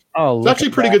 yeah. 5. Oh, It's look actually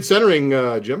at pretty that. good centering,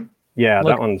 Jim. Yeah,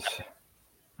 Look. that one's.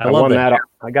 I love won that.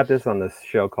 I got this on this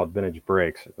show called Vintage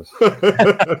Breaks. It was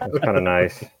kind of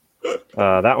nice.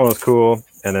 That one was cool.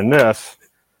 And then this,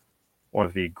 one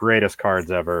of the greatest cards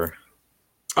ever,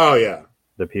 Oh yeah,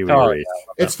 the Pee Wee Oh, Reese.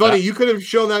 it's funny. You could have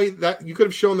shown that you could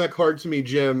have shown that card to me,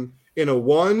 Jim, in a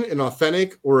 1, an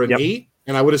authentic, or an Yep. 8,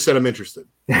 and I would have said I'm interested.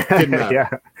 Didn't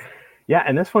matter. Yeah,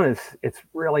 and this one it's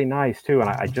really nice too. And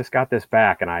I just got this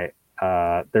back, and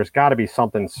there's got to be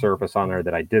something surface on there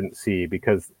that I didn't see,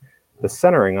 because the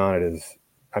centering on it is,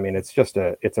 I mean, it's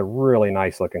a really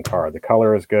nice looking card. The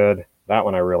color is good. That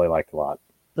one I really liked a lot.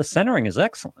 The centering is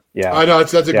excellent. Yeah, I know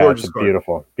that's a gorgeous it's a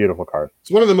card. beautiful card.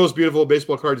 It's one of the most beautiful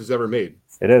baseball cards he's ever made.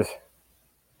 It is.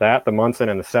 That, the Munson,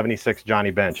 and the 76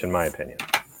 Johnny Bench, in my opinion.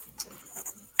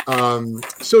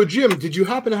 So Jim, did you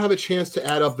happen to have a chance to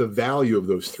add up the value of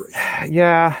those 3?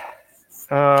 Yeah.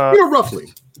 You know,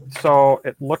 roughly. So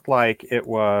it looked like it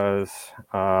was,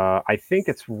 I think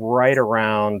it's right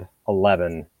around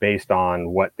 11 based on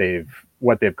what they've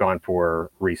gone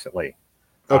for recently.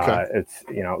 Okay. It's,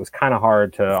 you know, it was kind of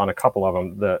hard to, on a couple of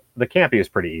them. The Campy is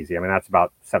pretty easy. I mean, that's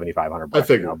about $7,500. I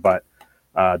figured. You know, but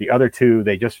the other two,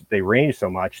 they range so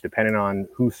much depending on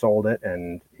who sold it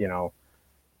and, you know,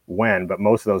 when. But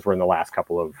most of those were in the last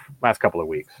couple of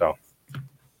weeks. So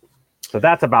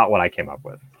that's about what I came up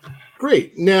with.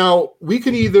 Great. Now we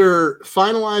can either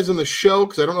finalize on the show,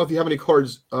 because I don't know if you have any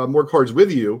cards, more cards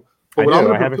with you. But what I'm I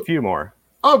gonna have a few more.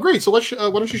 Oh, great. So let's. Why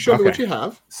don't you show me what Okay. you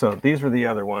have? So these were the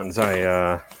other ones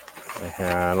I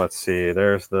had. Let's see.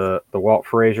 There's the Walt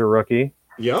Frazier rookie.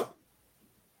 Yep.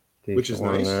 Which is Decent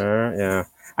one nice. There. Yeah.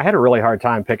 I had a really hard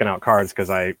time picking out cards because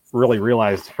I really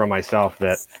realized from myself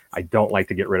that I don't like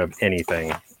to get rid of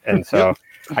anything. And so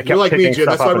I kept You're like me, picking Jim.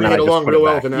 stuff That's why up we and then get I just along put it real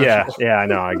well back. with the Yeah, National. yeah, I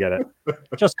know, I get it.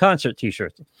 Just concert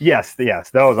T-shirts. Yes,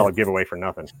 those I'll give away for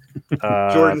nothing.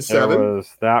 Jordan there 7.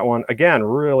 was that one. Again,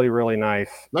 really, really nice.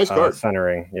 Nice card.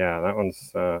 Centering. Yeah, that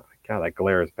one's, God, that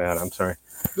glare is bad. I'm sorry.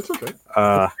 It's okay.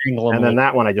 And then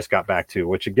that one I just got back to,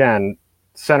 which again,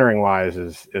 centering wise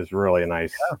is really a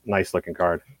nice looking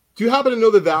card. Do you happen to know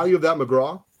the value of that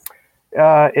McGraw?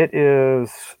 It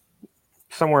is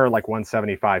somewhere like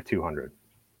 175, 200.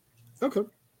 Okay.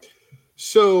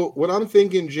 So what I'm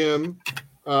thinking, Jim,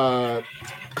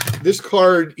 this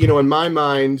card, in my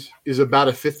mind, is about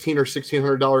a $1,500 or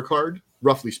 $1,600 card,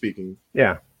 roughly speaking.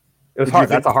 Yeah. It was Would you hard.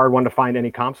 think- That's a hard one to find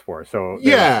any comps for. So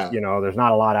Yeah. there's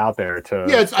not a lot out there to.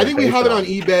 Yeah, I to think we base have it on on.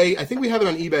 eBay.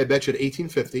 I bet you at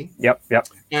 $1,850. Yep.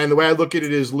 And the way I look at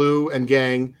it is, Lou and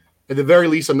gang, at the very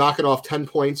least, I'm knocking off 10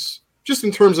 points just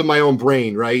in terms of my own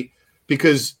brain, right?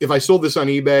 Because if I sold this on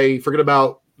eBay, forget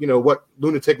about, what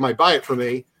lunatic might buy it for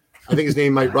me. I think his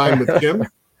name might rhyme with Jim.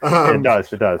 It does.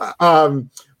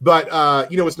 But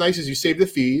what's nice is you save the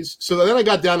fees. So then I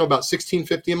got down to about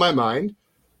 $1,650 in my mind.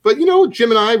 But,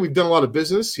 Jim and I, we've done a lot of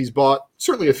business. He's bought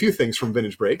certainly a few things from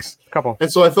Vintage Breaks. Couple.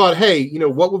 And so I thought, hey,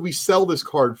 what would we sell this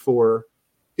card for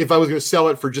if I was going to sell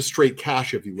it for just straight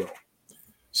cash, if you will?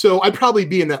 So I'd probably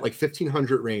be in that like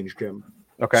 1,500 range, Jim.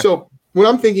 Okay. So what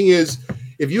I'm thinking is,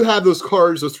 if you have those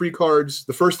cards, those 3 cards,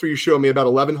 the first 3 you show me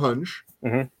about 1,100.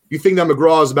 Mm-hmm. You think that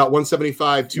McGraw is about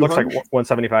 175, 200? Looks like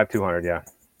 175, 200. Yeah.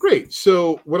 Great.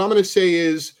 So what I'm going to say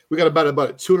is we got about a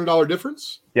 $200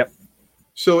 difference. Yep.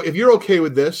 So if you're okay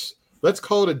with this, let's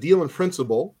call it a deal in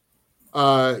principle.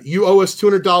 You owe us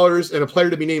 $200 and a player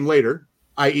to be named later,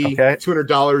 i.e. Okay.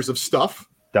 $200 of stuff.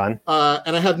 Done.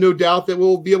 And I have no doubt that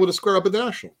we'll be able to square up at the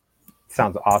National.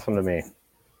 Sounds awesome to me.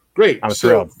 Great. I'm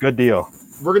thrilled. Good deal.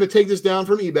 We're going to take this down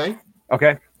from eBay.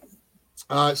 Okay.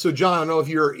 So John, I don't know if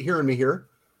you're hearing me here,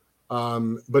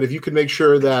 but if you could make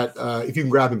sure that if you can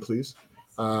grab him, please.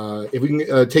 If we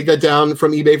can take that down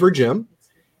from eBay for Jim.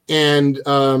 And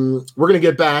we're going to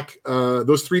get back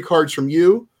those 3 cards from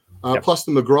you, Yep. plus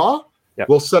the McGraw. Yep.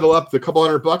 We'll settle up the couple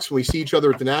 $100 when we see each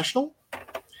other at the National.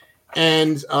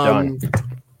 And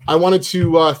I wanted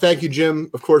to thank you, Jim,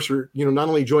 of course, for not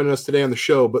only joining us today on the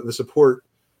show, but the support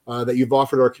that you've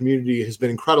offered our community has been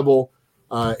incredible.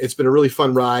 It's been a really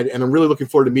fun ride, and I'm really looking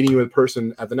forward to meeting you in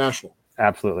person at the National.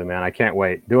 Absolutely, man. I can't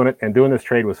wait. Doing this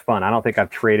trade was fun. I don't think I've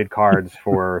traded cards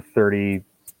for 30,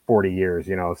 40 years,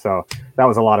 so that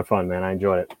was a lot of fun, man. I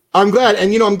enjoyed it. I'm glad.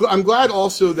 And, I'm glad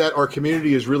also that our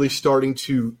community is really starting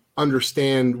to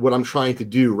understand what I'm trying to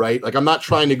do, right? Like, I'm not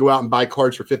trying to go out and buy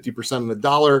cards for 50% on the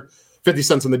dollar, 50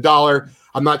 cents on the dollar.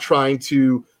 I'm not trying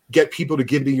to get people to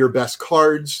give me your best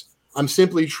cards. I'm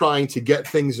simply trying to get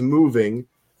things moving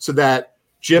so that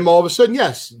Jim, all of a sudden,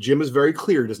 yes, Jim is very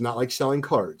clear, does not like selling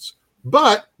cards.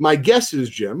 But my guess is,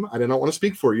 Jim, I don't want to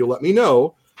speak for you, let me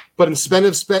know, but instead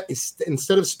of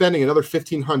spending another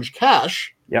 $1,500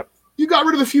 cash, Yep. you got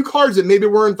rid of a few cards that maybe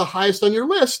weren't the highest on your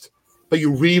list, but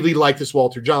you really like this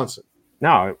Walter Johnson.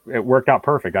 No, it worked out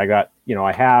perfect. I got,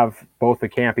 I have both the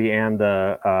Campy and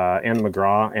the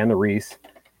McGraw and the Reese,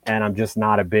 and I'm just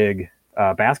not a big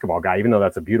basketball guy, even though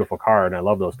that's a beautiful card and I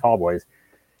love those tall boys.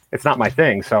 It's not my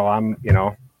thing. So I'm,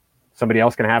 somebody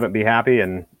else can have it, be happy,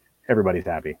 and everybody's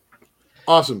happy.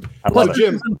 Awesome. I love So, it.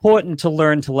 Jim, It's important to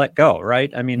learn to let go,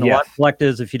 right? I mean, a lot Yes. of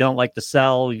collectors, if you don't like to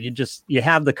sell, you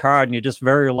have the card and you're just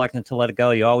very reluctant to let it go.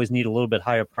 You always need a little bit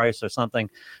higher price or something.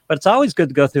 But it's always good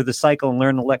to go through the cycle and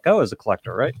learn to let go as a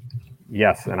collector, right?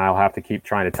 Yes, and I'll have to keep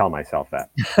trying to tell myself that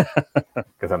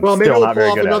because I'm well, maybe still we'll not pull very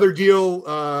off good at it. another deal,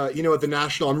 at the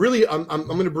National. I'm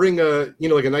going to bring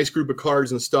like a nice group of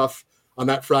cards and stuff on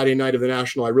that Friday night of the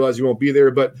National. I realize you won't be there,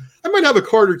 but I might have a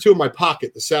card or two in my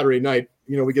pocket the Saturday night.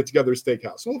 We get together at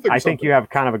Steakhouse. So we'll figure I think something you have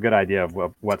kind of a good idea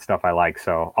of what stuff I like,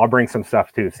 so I'll bring some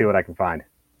stuff too, see what I can find.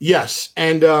 Yes,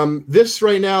 and this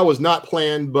right now was not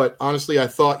planned, but honestly, I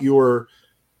thought your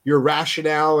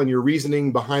rationale and your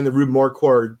reasoning behind the Rube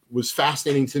Marquard was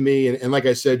fascinating to me. And like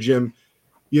I said, Jim,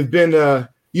 you've been a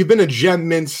Gem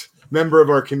Mint member of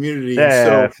our community. Yeah, and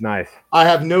so that's nice. I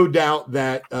have no doubt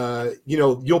that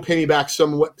you'll pay me back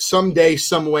someday,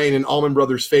 some way in an Allman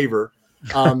Brothers favor.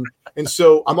 And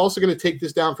so I'm also going to take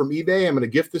this down from eBay. I'm going to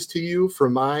gift this to you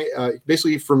from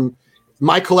basically from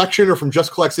my collection or from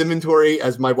Just Collect's inventory,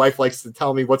 as my wife likes to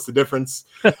tell me what's the difference.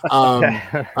 I'm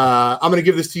going to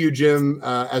give this to you, Jim,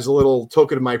 as a little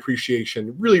token of my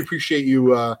appreciation. Really appreciate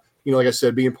you, like I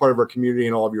said, being part of our community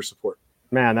and all of your support.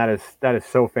 Man, that is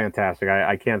so fantastic.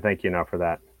 I can't thank you enough for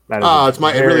that. That is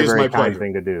it really is very my kind pleasure.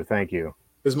 thing to do. Thank you.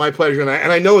 It's my pleasure. And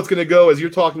I know it's going to go, as you're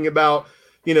talking about,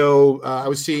 I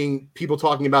was seeing people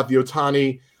talking about the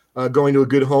Ohtani going to a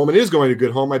good home, and it is going to a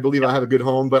good home. I believe I have a good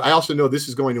home, but I also know this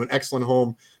is going to an excellent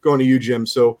home, going to you, Jim.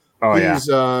 So please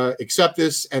accept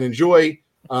this and enjoy.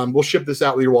 We'll ship this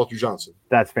out with your Walter Johnson.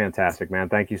 That's fantastic, man.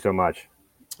 Thank you so much.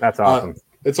 That's awesome.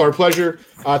 It's our pleasure.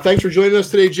 Thanks for joining us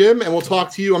today, Jim, and we'll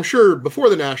talk to you, I'm sure, before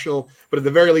the National, but at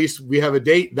the very least, we have a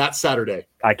date that Saturday.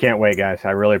 I can't wait, guys.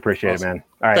 I really appreciate it, man.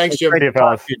 All right. Thanks, Jim. See you,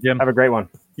 fellas. Jim. Have a great one.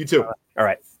 You too. All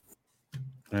right.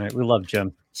 All right. We love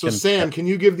Jim. So, Jim. Sam, can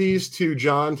you give these to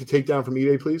John to take down from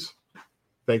eBay, please?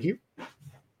 Thank you.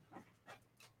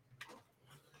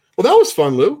 Well, that was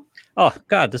fun, Lou. Oh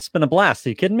God, this has been a blast. Are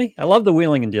you kidding me? I love the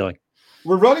wheeling and dealing.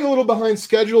 We're running a little behind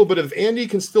schedule, but if Andy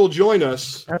can still join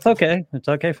us. That's okay. It's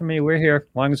okay for me. We're here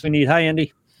as long as we need. Hi,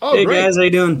 Andy. Oh, Hey great. guys, how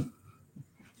you doing?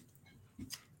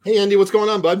 Hey, Andy, what's going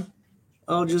on, bud?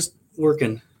 Oh, just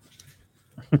working.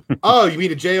 Oh, you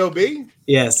mean a job?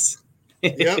 Yes.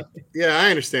 Yeah, yeah,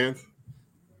 I understand.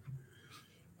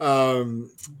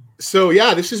 So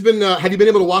yeah, this has been. Have you been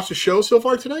able to watch the show so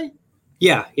far today?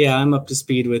 Yeah, I'm up to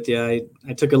speed with you.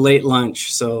 I took a late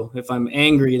lunch, so if I'm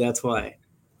angry, that's why.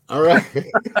 All right.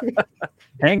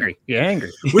 Angry. You're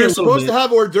angry. We A were little supposed bit. to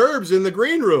have hors d'oeuvres in the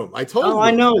green room. I told you. Oh,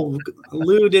 I know.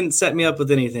 Lou didn't set me up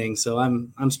with anything, so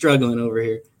I'm struggling over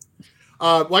here.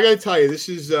 Well, I got to tell you, this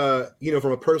is,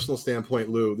 from a personal standpoint,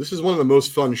 Lou, this is one of the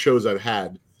most fun shows I've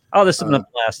had. Oh, this has been a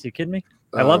blast. You kidding me?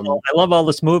 I love all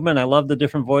this movement. I love the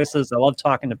different voices. I love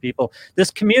talking to people.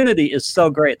 This community is so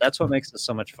great. That's what makes it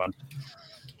so much fun.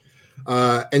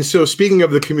 And so speaking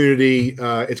of the community,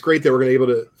 it's great that we're going to be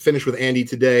able to finish with Andy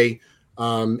today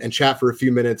and chat for a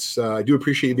few minutes. I do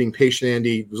appreciate you being patient,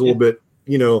 Andy. It was a little bit,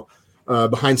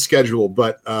 behind schedule,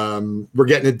 but we're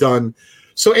getting it done.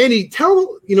 So Andy,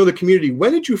 tell, the community,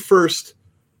 when did you first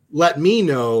let me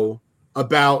know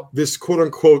about this quote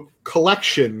unquote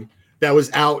collection that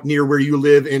was out near where you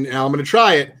live in, and I'm going to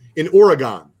try it, in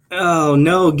Oregon? Oh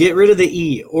no, get rid of the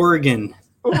E. Oregon.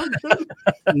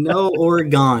 No,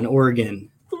 Oregon. Oregon.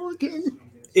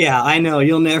 Yeah, I know.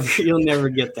 You'll never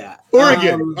get that.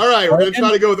 Oregon. All right, we're going to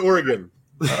try to go with Oregon.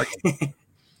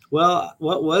 Well,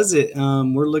 what was it?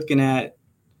 We're looking at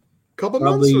Couple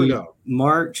months or no?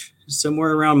 March,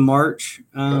 somewhere around March.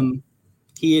 The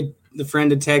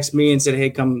friend had texted me and said,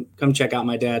 "Hey, come check out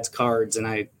my dad's cards."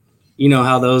 And you know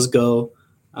how those go.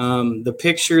 The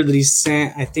picture that he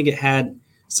sent, I think it had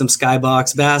some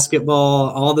Skybox basketball,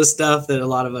 all the stuff that a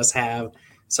lot of us have.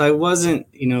 So I wasn't,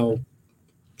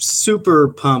 super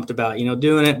pumped about,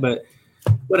 doing it, but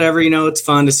whatever, it's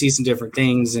fun to see some different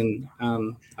things. And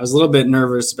I was a little bit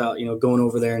nervous about, going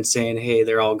over there and saying, "Hey,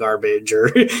 they're all garbage," or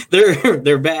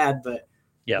they're bad. But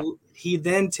yeah, he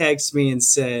then texted me and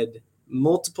said,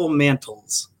 "Multiple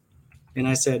mantles." And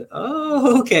I said,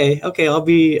 "Oh, okay. I'll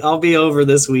be over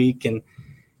this week." And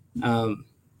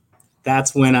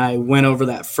that's when I went over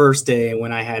that first day,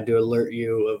 when I had to alert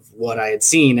you of what I had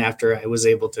seen after I was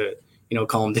able to,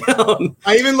 calm down.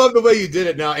 I even love the way you did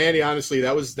it. Now, Andy, honestly,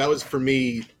 that was for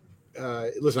me.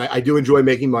 Listen, I do enjoy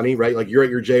making money, right? Like, you're at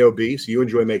your job, so you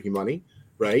enjoy making money,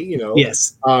 right?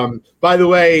 Yes. By the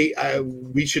way,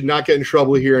 we should not get in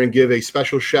trouble here and give a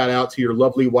special shout out to your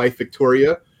lovely wife,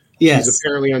 Victoria. Yes. She's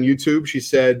apparently on YouTube. She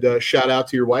said, shout out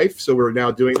to your wife. So we're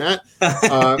now doing that.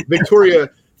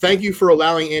 Victoria, thank you for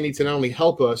allowing Andy to not only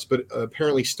help us, but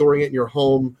apparently storing it in your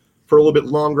home for a little bit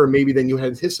longer maybe than you had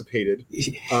anticipated.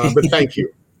 But thank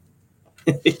you.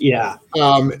 Yeah.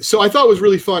 So I thought it was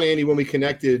really fun, Andy, when we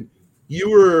connected. You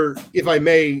were, if I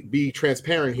may be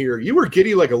transparent here, you were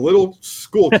giddy like a little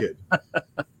school kid.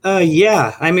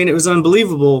 Yeah. I mean, it was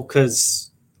unbelievable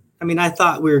because, I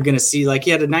thought we were going to see, like,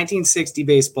 he had a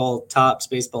 1960 Topps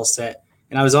baseball set,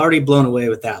 and I was already blown away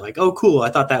with that. Like, oh, cool. I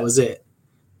thought that was it.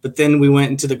 But then we went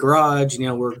into the garage,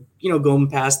 and, we're, going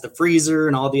past the freezer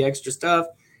and all the extra stuff.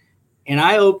 And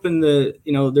I opened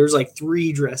there's like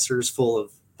 3 dressers full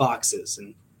of boxes.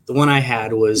 And the one I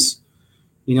had was,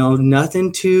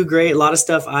 nothing too great. A lot of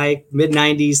stuff,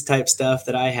 mid-90s type stuff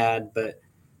that I had. But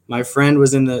my friend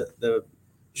was in the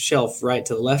shelf right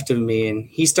to the left of me, and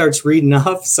he starts reading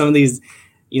off some of these,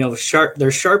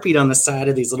 they're Sharpied on the side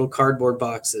of these little cardboard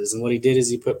boxes. And what he did is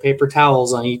he put paper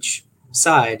towels on each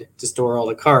side to store all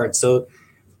the cards. So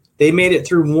they made it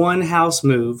through one house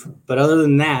move, but other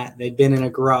than that, they'd been in a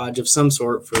garage of some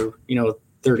sort for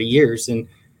 30 years. And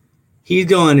he's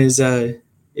going, is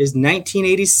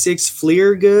 1986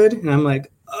 Fleer good? And I'm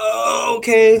like, oh,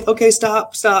 okay,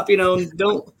 stop,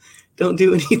 don't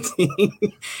do anything.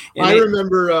 I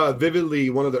remember vividly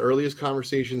one of the earliest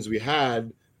conversations we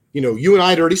had. You and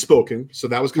I had already spoken, so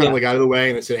that was kind of like out of the way.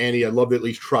 And I said, Andy, I'd love to at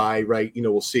least try, right?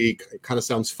 We'll see. It kind of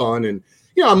sounds fun. And,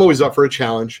 I'm always up for a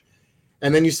challenge.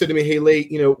 And then you said to me, hey,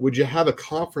 Late, would you have a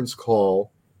conference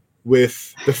call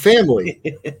with the family?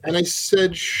 And I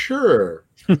said, sure.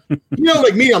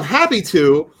 Like me, I'm happy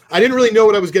to. I didn't really know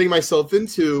what I was getting myself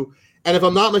into. And if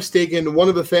I'm not mistaken, one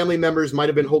of the family members might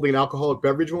have been holding an alcoholic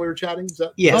beverage when we were chatting. Is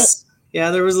that? Yes. Oh.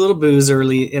 Yeah, there was a little booze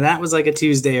early, and that was like a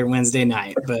Tuesday or Wednesday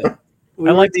night. But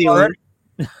we were dealing.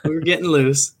 We were getting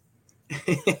loose.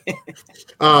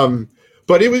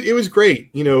 But it was great.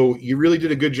 You really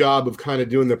did a good job of kind of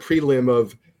doing the prelim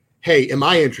of, hey, am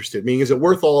I interested? Meaning, is it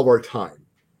worth all of our time?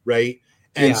 Right.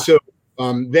 And so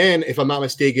Then, if I'm not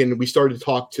mistaken, we started to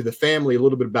talk to the family a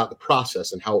little bit about the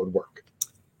process and how it would work.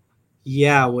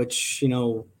 Yeah, which,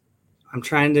 I'm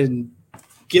trying to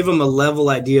give them a level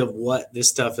idea of what this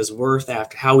stuff is worth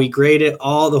after how we grade it,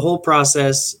 the whole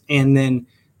process, and then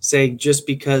say just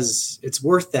because it's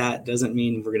worth that doesn't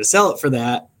mean we're going to sell it for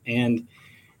that. And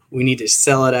we need to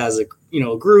sell it as a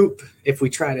group. If we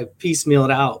try to piecemeal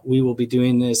it out, we will be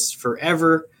doing this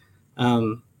forever.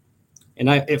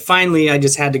 And finally, I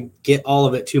just had to get all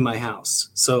of it to my house.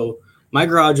 So my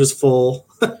garage was full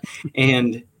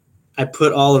and I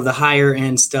put all of the higher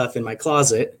end stuff in my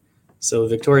closet. So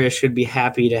Victoria should be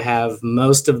happy to have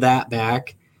most of that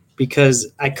back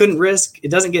because I couldn't risk, it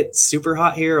doesn't get super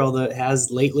hot here, although it has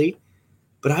lately.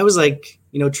 But I was like,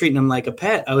 treating them like a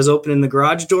pet. I was opening the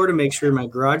garage door to make sure my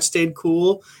garage stayed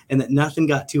cool and that nothing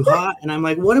got too hot. And I'm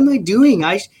like, what am I doing?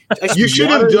 You should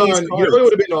have done, what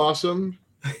would have been awesome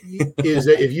is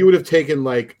that if you would have taken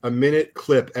like a minute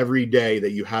clip every day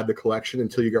that you had the collection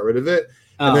until you got rid of it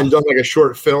and then done like a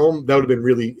short film, that would have been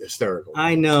really hysterical.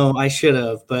 I know I should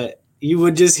have, but you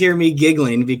would just hear me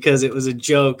giggling because it was a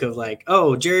joke of like,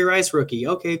 oh, Jerry Rice rookie.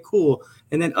 Okay, cool.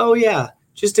 And then, oh yeah,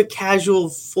 just a casual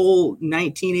full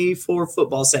 1984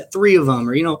 football set, 3 of them,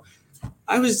 or,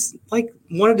 I was like,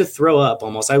 wanted to throw up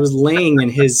almost. I was laying in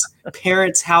his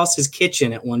parents' house, his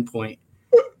kitchen at one point.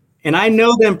 And I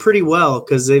know them pretty well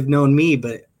because they've known me,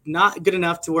 but not good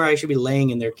enough to where I should be laying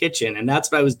in their kitchen. And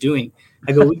that's what I was doing.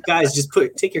 I go, guys, just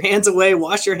take your hands away,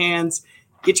 wash your hands,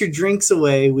 get your drinks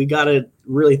away. We got to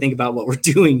really think about what we're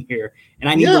doing here. And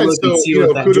I need to look and see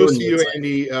what that kudos Jordan to you, looks like.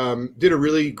 Andy. Did a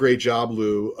really great job,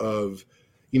 Lou, of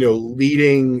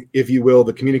leading, if you will,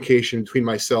 the communication between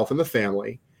myself and the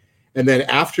family. And then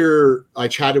after I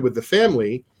chatted with the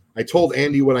family, I told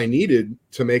Andy what I needed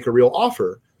to make a real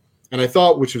offer. And I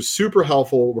thought, which was super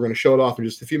helpful. We're going to show it off in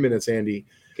just a few minutes, Andy.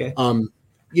 Okay.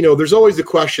 There's always the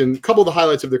question. A couple of the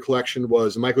highlights of their collection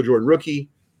was a Michael Jordan rookie,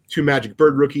 2 Magic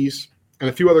Bird rookies, and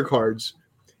a few other cards.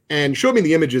 And showed me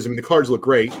the images. I mean, the cards look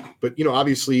great, but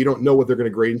obviously you don't know what they're going to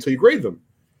grade until you grade them.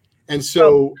 And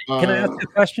so, can I ask a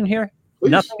question here?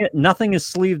 Please. Nothing is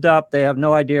sleeved up. They have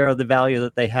no idea of the value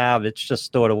that they have. It's just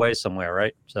stored away somewhere,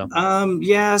 right? So,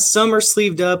 yeah, some are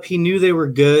sleeved up. He knew they were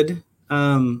good.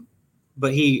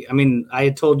 But I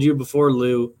had told you before,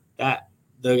 Lou, that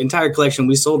the entire collection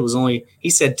we sold was he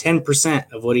said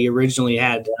 10% of what he originally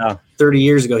had 30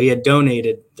 years ago. He had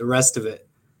donated the rest of it.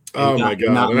 Oh my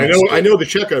God. And I know the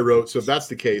check I wrote. So if that's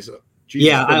the case,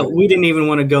 we didn't even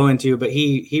want to go into, but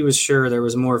he was sure there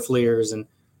was more Fleers. And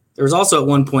there was also at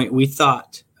one point, we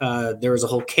thought there was a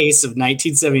whole case of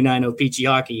 1979 O-Pee-Chee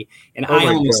hockey and I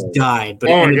almost died, but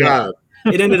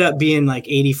it ended up being like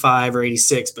 85 or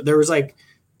 86, but there was like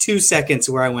 2 seconds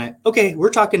where I went, okay, we're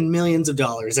talking millions of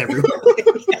dollars everywhere.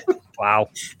 Wow.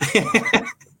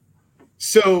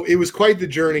 So it was quite the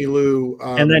journey, Lou.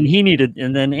 And then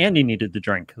Andy needed the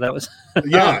drink. That was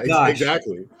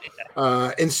exactly.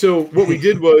 And so what we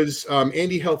did was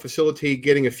Andy helped facilitate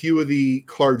getting a few of the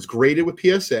cards graded with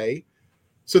PSA.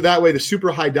 So that way the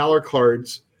super high dollar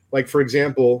cards, like for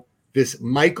example, this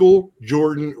Michael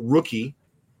Jordan rookie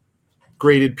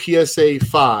graded PSA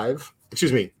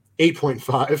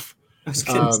 8.5.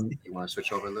 You want to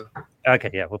switch over, Lou? okay.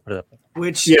 Yeah, we'll put it up.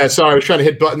 Sorry, I was trying to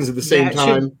hit buttons at the same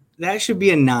time. That should be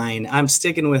a 9. I'm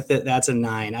sticking with it. That's a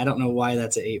 9. I don't know why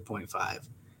that's an 8.5.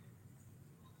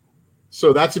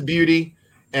 So that's a beauty.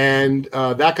 And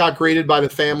that got graded by the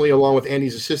family along with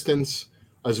Andy's assistants,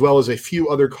 as well as a few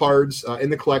other cards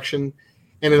in the collection.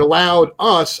 And it allowed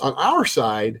us on our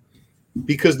side,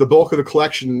 because the bulk of the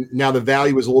collection, now the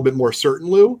value is a little bit more certain,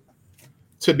 Lou,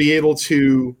 to be able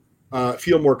to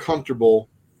feel more comfortable,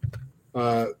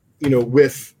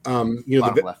 with, bottom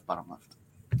left.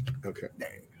 Okay.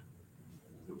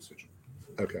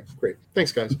 Okay, great.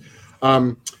 Thanks, guys.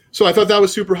 So I thought that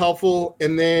was super helpful.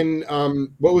 And then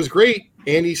what was great,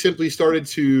 Andy simply started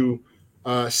to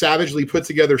savagely put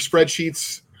together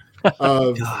spreadsheets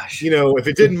of, if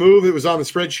it didn't move, it was on the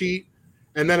spreadsheet.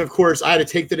 And then, of course, I had to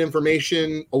take that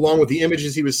information along with the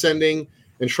images he was sending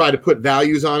and try to put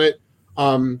values on it.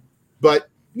 But,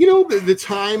 the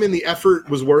time and the effort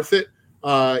was worth it.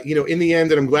 In the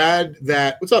end, and I'm glad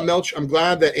that – what's up, Melch? I'm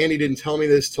glad that Andy didn't tell me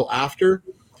this till after.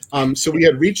 So we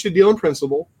had reached a deal in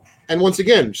principle. And once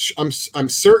again, I'm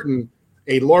certain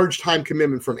a large time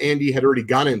commitment from Andy had already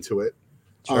gone into it.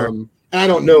 Sure. And I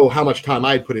don't know how much time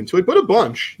I had put into it, but a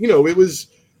bunch.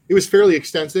 It was fairly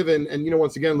extensive. And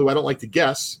once again, Lou, I don't like to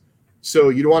guess. So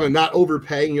you don't want to not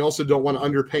overpay, and you also don't want to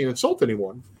underpay and insult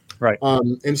anyone. Right.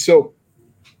 And so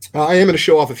I am going to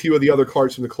show off a few of the other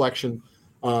cards from the collection.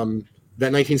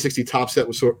 That 1960 top set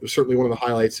was certainly one of the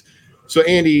highlights. So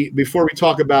Andy, before we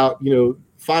talk about,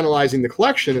 finalizing the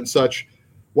collection and such,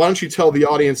 why don't you tell the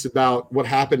audience about what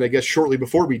happened, I guess, shortly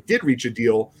before we did reach a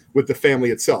deal with the family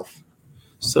itself?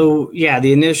 So, yeah,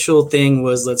 the initial thing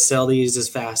was let's sell these as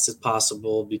fast as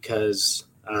possible because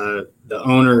the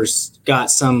owners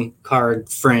got some card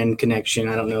friend connection,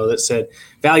 I don't know, that said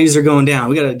values are going down.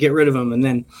 We got to get rid of them. And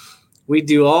then we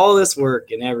do all this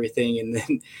work and everything. And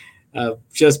then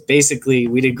just basically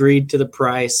we'd agreed to the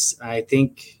price. I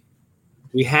think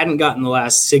we hadn't gotten the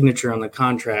last signature on the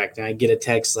contract. And I get a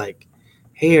text like,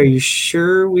 hey, are you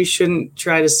sure we shouldn't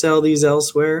try to sell these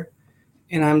elsewhere?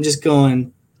 And I'm just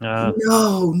going, no.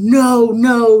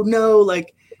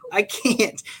 Like, I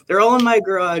can't. They're all in my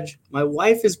garage. My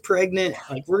wife is pregnant.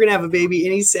 Like, we're going to have a baby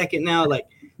any second now. Like,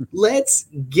 let's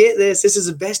get this. This is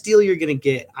the best deal you're going to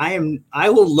get. I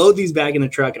will load these back in the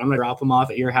truck and I'm going to drop them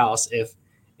off at your house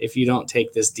if you don't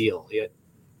take this deal.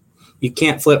 You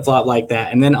can't flip flop like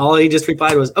that. And then all he just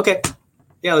replied was, okay,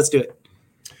 yeah, let's do it.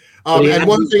 And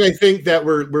one thing I think that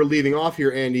we're leaving off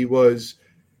here, Andy, was,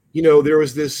 there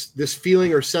was this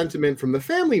feeling or sentiment from the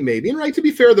family, maybe. And right, to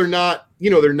be fair, they're not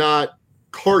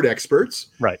card experts.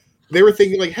 Right. They were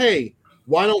thinking like, hey,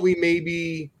 why don't we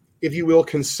maybe, if you will,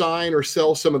 consign or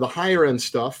sell some of the higher end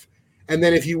stuff, and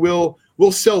then if you will,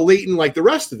 we'll sell Leighton like the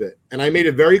rest of it. And I made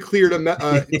it very clear to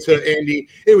Andy,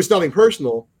 it was nothing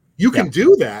personal. You can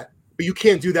do that, but you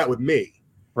can't do that with me.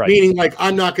 Right. Meaning, like,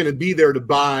 I'm not going to be there to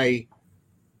buy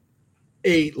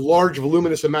a large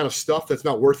voluminous amount of stuff that's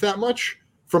not worth that much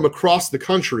from across the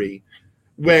country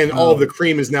when all of the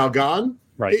cream is now gone.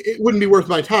 Right. It wouldn't be worth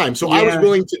my time. So I was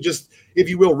willing to just, if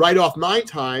you will, write off my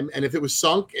time. And if it was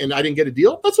sunk and I didn't get a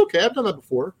deal, that's okay. I've done that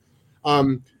before.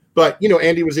 But,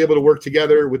 Andy was able to work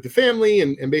together with the family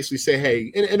and basically say,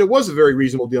 hey, and it was a very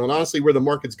reasonable deal. And honestly, where the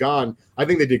market's gone, I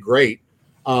think they did great.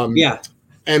 And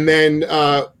then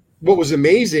what was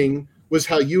amazing was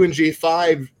how you and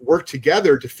J5 worked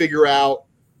together to figure out,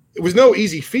 it was no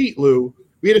easy feat, Lou.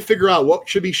 We had to figure out what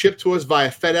should be shipped to us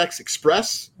via FedEx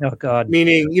Express. Oh, God.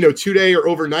 Meaning, 2-day or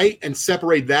overnight, and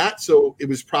separate that so it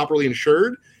was properly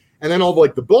insured. And then all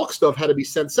the bulk stuff had to be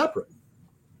sent separate.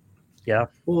 Yeah.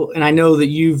 Well, and I know that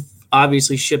you've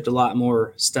obviously shipped a lot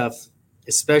more stuff,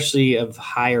 especially of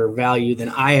higher value than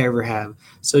I ever have.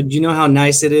 So do you know how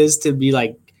nice it is to be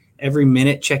like every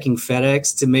minute checking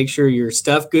FedEx to make sure your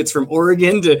stuff gets from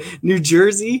Oregon to New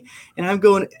Jersey? And I'm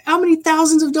going, how many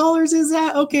thousands of dollars is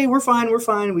that? Okay, we're fine.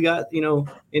 We got,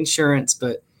 insurance,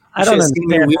 but I don't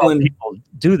understand how people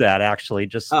do that, actually.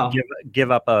 Just give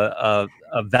up a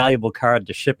valuable card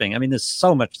to shipping. I mean, there's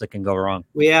so much that can go wrong.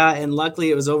 Yeah, and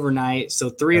luckily it was overnight. So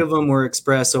 3 of them were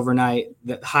express overnight,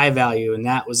 that high value, and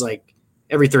that was like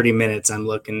every 30 minutes I'm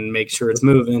looking, make sure it's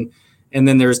moving. And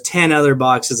then there's 10 other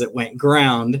boxes that went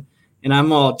ground, and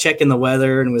I'm all checking the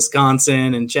weather in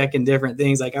Wisconsin and checking different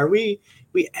things. Like, are we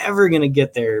ever going to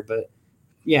get there? But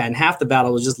yeah, and half the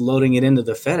battle was just loading it into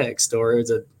the FedEx store. It's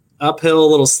a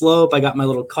uphill little slope. I got my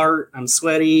little cart. I'm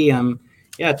sweaty. 10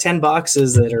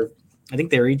 boxes that are, I think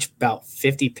they're each about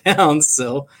 50 pounds.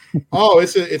 So,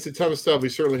 it's a ton of stuff. We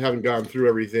certainly haven't gone through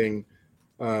everything.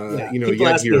 People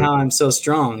ask me how I'm so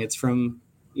strong. It's from,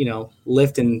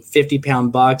 lifting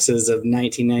 50-pound boxes of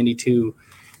 1992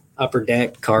 upper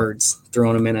deck cards,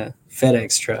 throwing them in a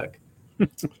FedEx truck.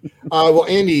 Well,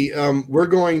 Andy, we're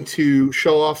going to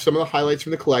show off some of the highlights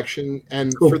from the collection.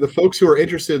 And for the folks who are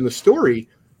interested in the story,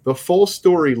 the full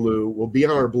story, Lou, will be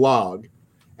on our blog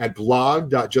at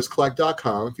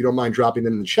blog.justcollect.com, if you don't mind dropping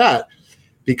them in the chat,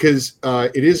 because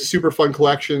it is a super fun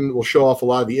collection. We'll show off a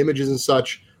lot of the images and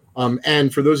such.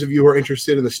 And for those of you who are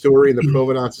interested in the story and the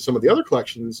provenance of some of the other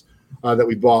collections that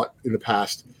we bought in the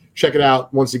past, check it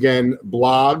out. Once again,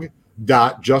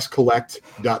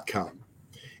 blog.justcollect.com.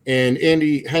 And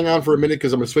Andy, hang on for a minute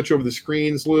because I'm going to switch over the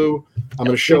screens, Lou. I'm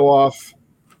going to show off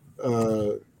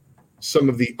some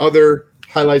of the other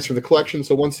highlights from the collection.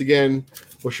 So once again,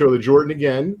 we'll show the Jordan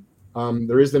again.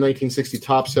 There is the 1960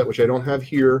 top set, which I don't have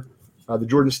here. The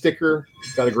Jordan sticker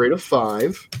got a grade of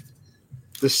 5.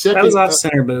 The second, that was off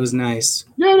center, but it was nice.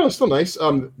 Yeah, no, still nice.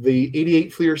 The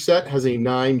 88 Fleer set has a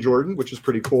 9 Jordan, which is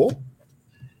pretty cool.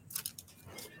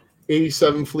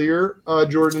 87 Fleer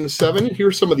Jordan 7.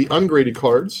 Here's some of the ungraded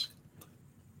cards.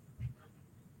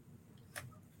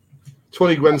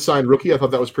 20 Gwen signed rookie. I thought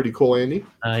that was pretty cool, Andy.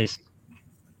 Nice.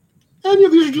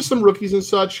 And these are just some rookies and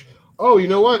such. Oh, you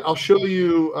know what? I'll show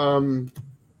you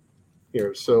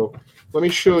here. So let me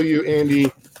show you,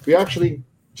 Andy. We actually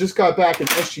just got back an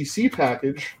SGC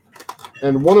package,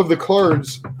 and one of the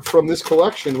cards from this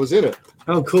collection was in it.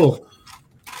 Oh, cool.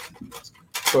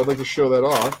 So I'd like to show that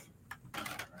off.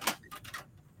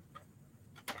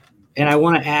 And I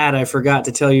want to add, I forgot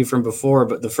to tell you from before,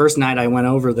 but the first night I went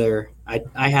over there,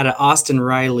 I had an Austin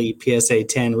Riley PSA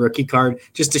 10 rookie card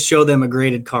just to show them a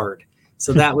graded card.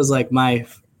 So that was like my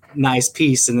nice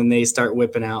piece. And then they start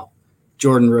whipping out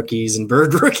Jordan rookies and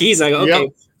Bird rookies. I go, okay,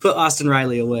 put Austin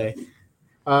Riley away.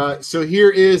 So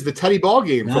here is the Teddy Ball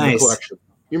game from the collection.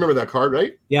 You remember that card,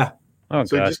 right? Yeah. Oh,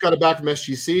 so you just got it back from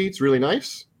SGC. It's really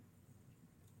nice.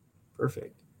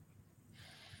 Perfect.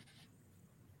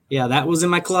 Yeah, that was in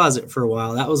my closet for a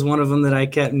while. That was one of them that I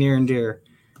kept near and dear.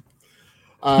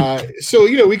 So,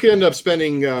 we could end up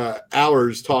spending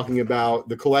hours talking about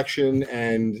the collection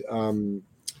and,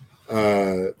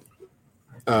 the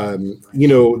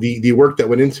work that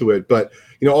went into it. But,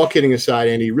 all kidding aside,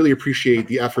 Andy, really appreciate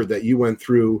the effort that you went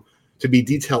through to be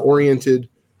detail-oriented,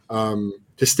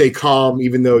 to stay calm,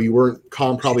 even though you weren't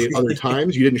calm probably at other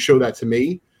times. You didn't show that to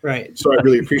me. Right. So I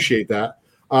really appreciate that.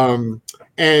 All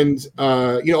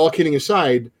kidding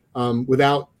aside,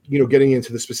 without, getting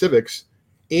into the specifics,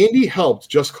 Andy helped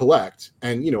Just Collect,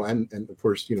 and of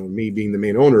course, me being the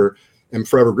main owner, I'm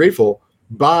forever grateful,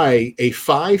 buy a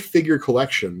 5-figure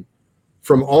collection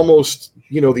from almost,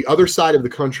 the other side of the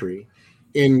country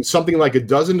in something like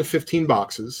 12 to 15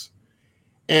 boxes.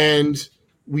 And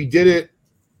we did it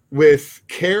with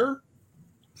care,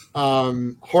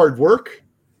 hard work.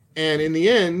 And in the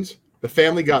end, the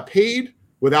family got paid.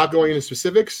 Without going into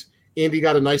specifics, Andy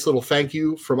got a nice little thank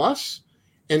you from us.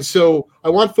 And so I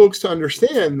want folks to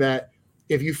understand that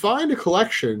if you find a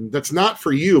collection that's not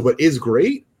for you but is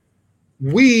great,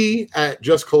 we at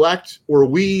Just Collect or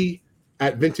we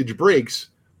at Vintage Breaks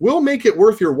will make it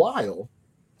worth your while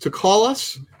to call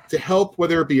us to help,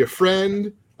 whether it be a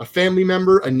friend, a family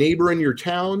member, a neighbor in your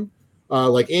town,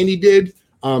 like Andy did.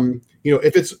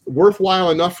 If it's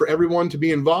worthwhile enough for everyone to be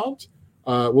involved,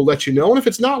 we'll let you know. And if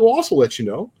it's not, we'll also let you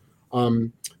know.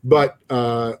 But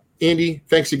Andy,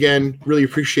 thanks again. Really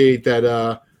appreciate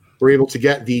that we're able to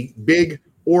get the big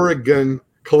Oregon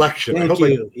collection. Thank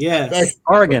you. Yes.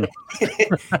 Oregon.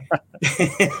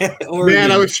 Oregon.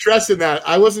 Man, I was stressing that.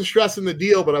 I wasn't stressing the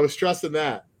deal, but I was stressing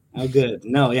that. Oh, good.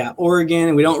 No, yeah.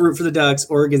 Oregon. We don't root for the Ducks.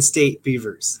 Oregon State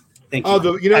Beavers. Thank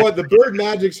you. You know what? The Bird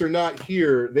Magics are not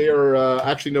here. They are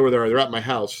actually know where they are. They're at my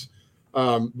house.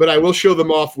 But I will show them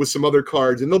off with some other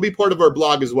cards, and they'll be part of our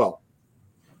blog as well.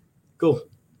 Cool.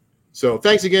 So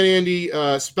thanks again, Andy.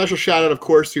 Special shout out, of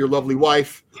course, to your lovely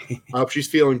wife. I hope she's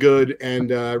feeling good,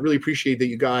 and really appreciate that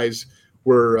you guys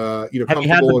were, Have you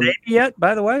comfortable. had the baby yet,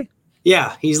 by the way?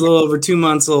 Yeah, he's a little over 2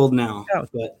 months old now. Yeah.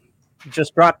 But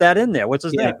Just drop that in there. What's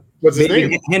his name? What's his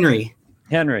name? Henry.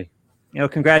 Henry.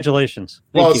 Congratulations.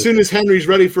 Well, as soon as Henry's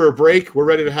ready for a break, we're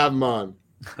ready to have him on.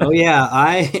 Oh yeah,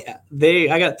 I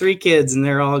got 3 kids, and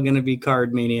they're all going to be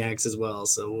card maniacs as well.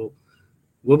 So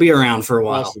we'll be around for a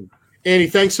while. Awesome. Andy,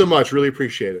 thanks so much. Really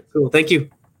appreciate it. Cool. Thank you.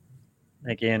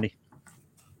 Thank you, Andy.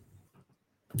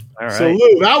 All right. So,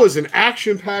 Lou, that was an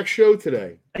action-packed show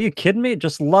today. Are you kidding me?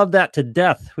 Just love that to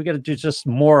death. We got to do just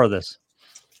more of this.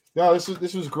 No,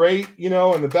 this was great,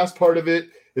 and the best part of it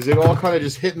is it all kind of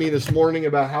just hit me this morning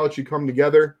about how it should come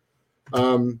together.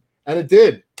 And it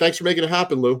did. Thanks for making it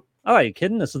happen, Lou. Oh, are you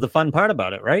kidding? This is the fun part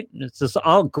about it, right? It's just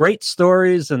all great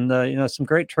stories and some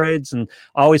great trades, and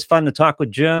always fun to talk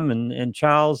with Jim and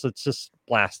Charles. It's just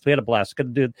blast. We had a blast. We're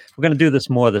going to do this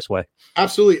more this way.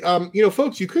 Absolutely.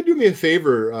 Folks, you could do me a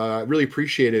favor. Really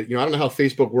appreciate it. I don't know how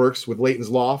Facebook works with Layton's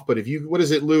Loft, but what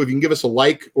is it, Lou? If you can give us a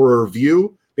like or a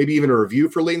review, maybe even a review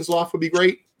for Layton's Loft would be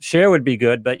great. Share would be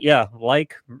good, but yeah,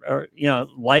 like or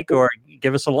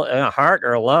give us a heart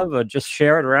or a love, or just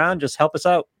share it around. Just help us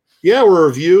out. Yeah, or a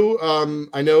review.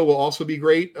 I know will also be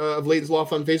great of Layton's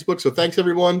Loft on Facebook. So thanks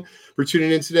everyone for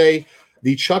tuning in today.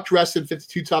 The Chuck Dresden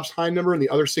 52 Tops high number and the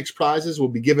other 6 prizes will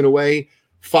be given away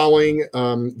following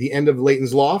the end of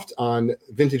Layton's Loft on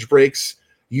Vintage Breaks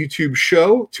YouTube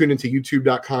show. Tune into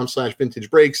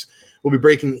youtube.com/Vintage Breaks. We'll be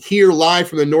breaking here live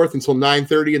from the north until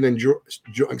 9:30, and then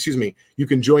you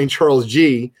can join Charles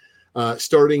G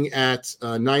starting at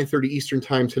 9:30 Eastern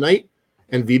time tonight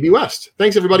and VB West.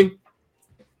 Thanks everybody.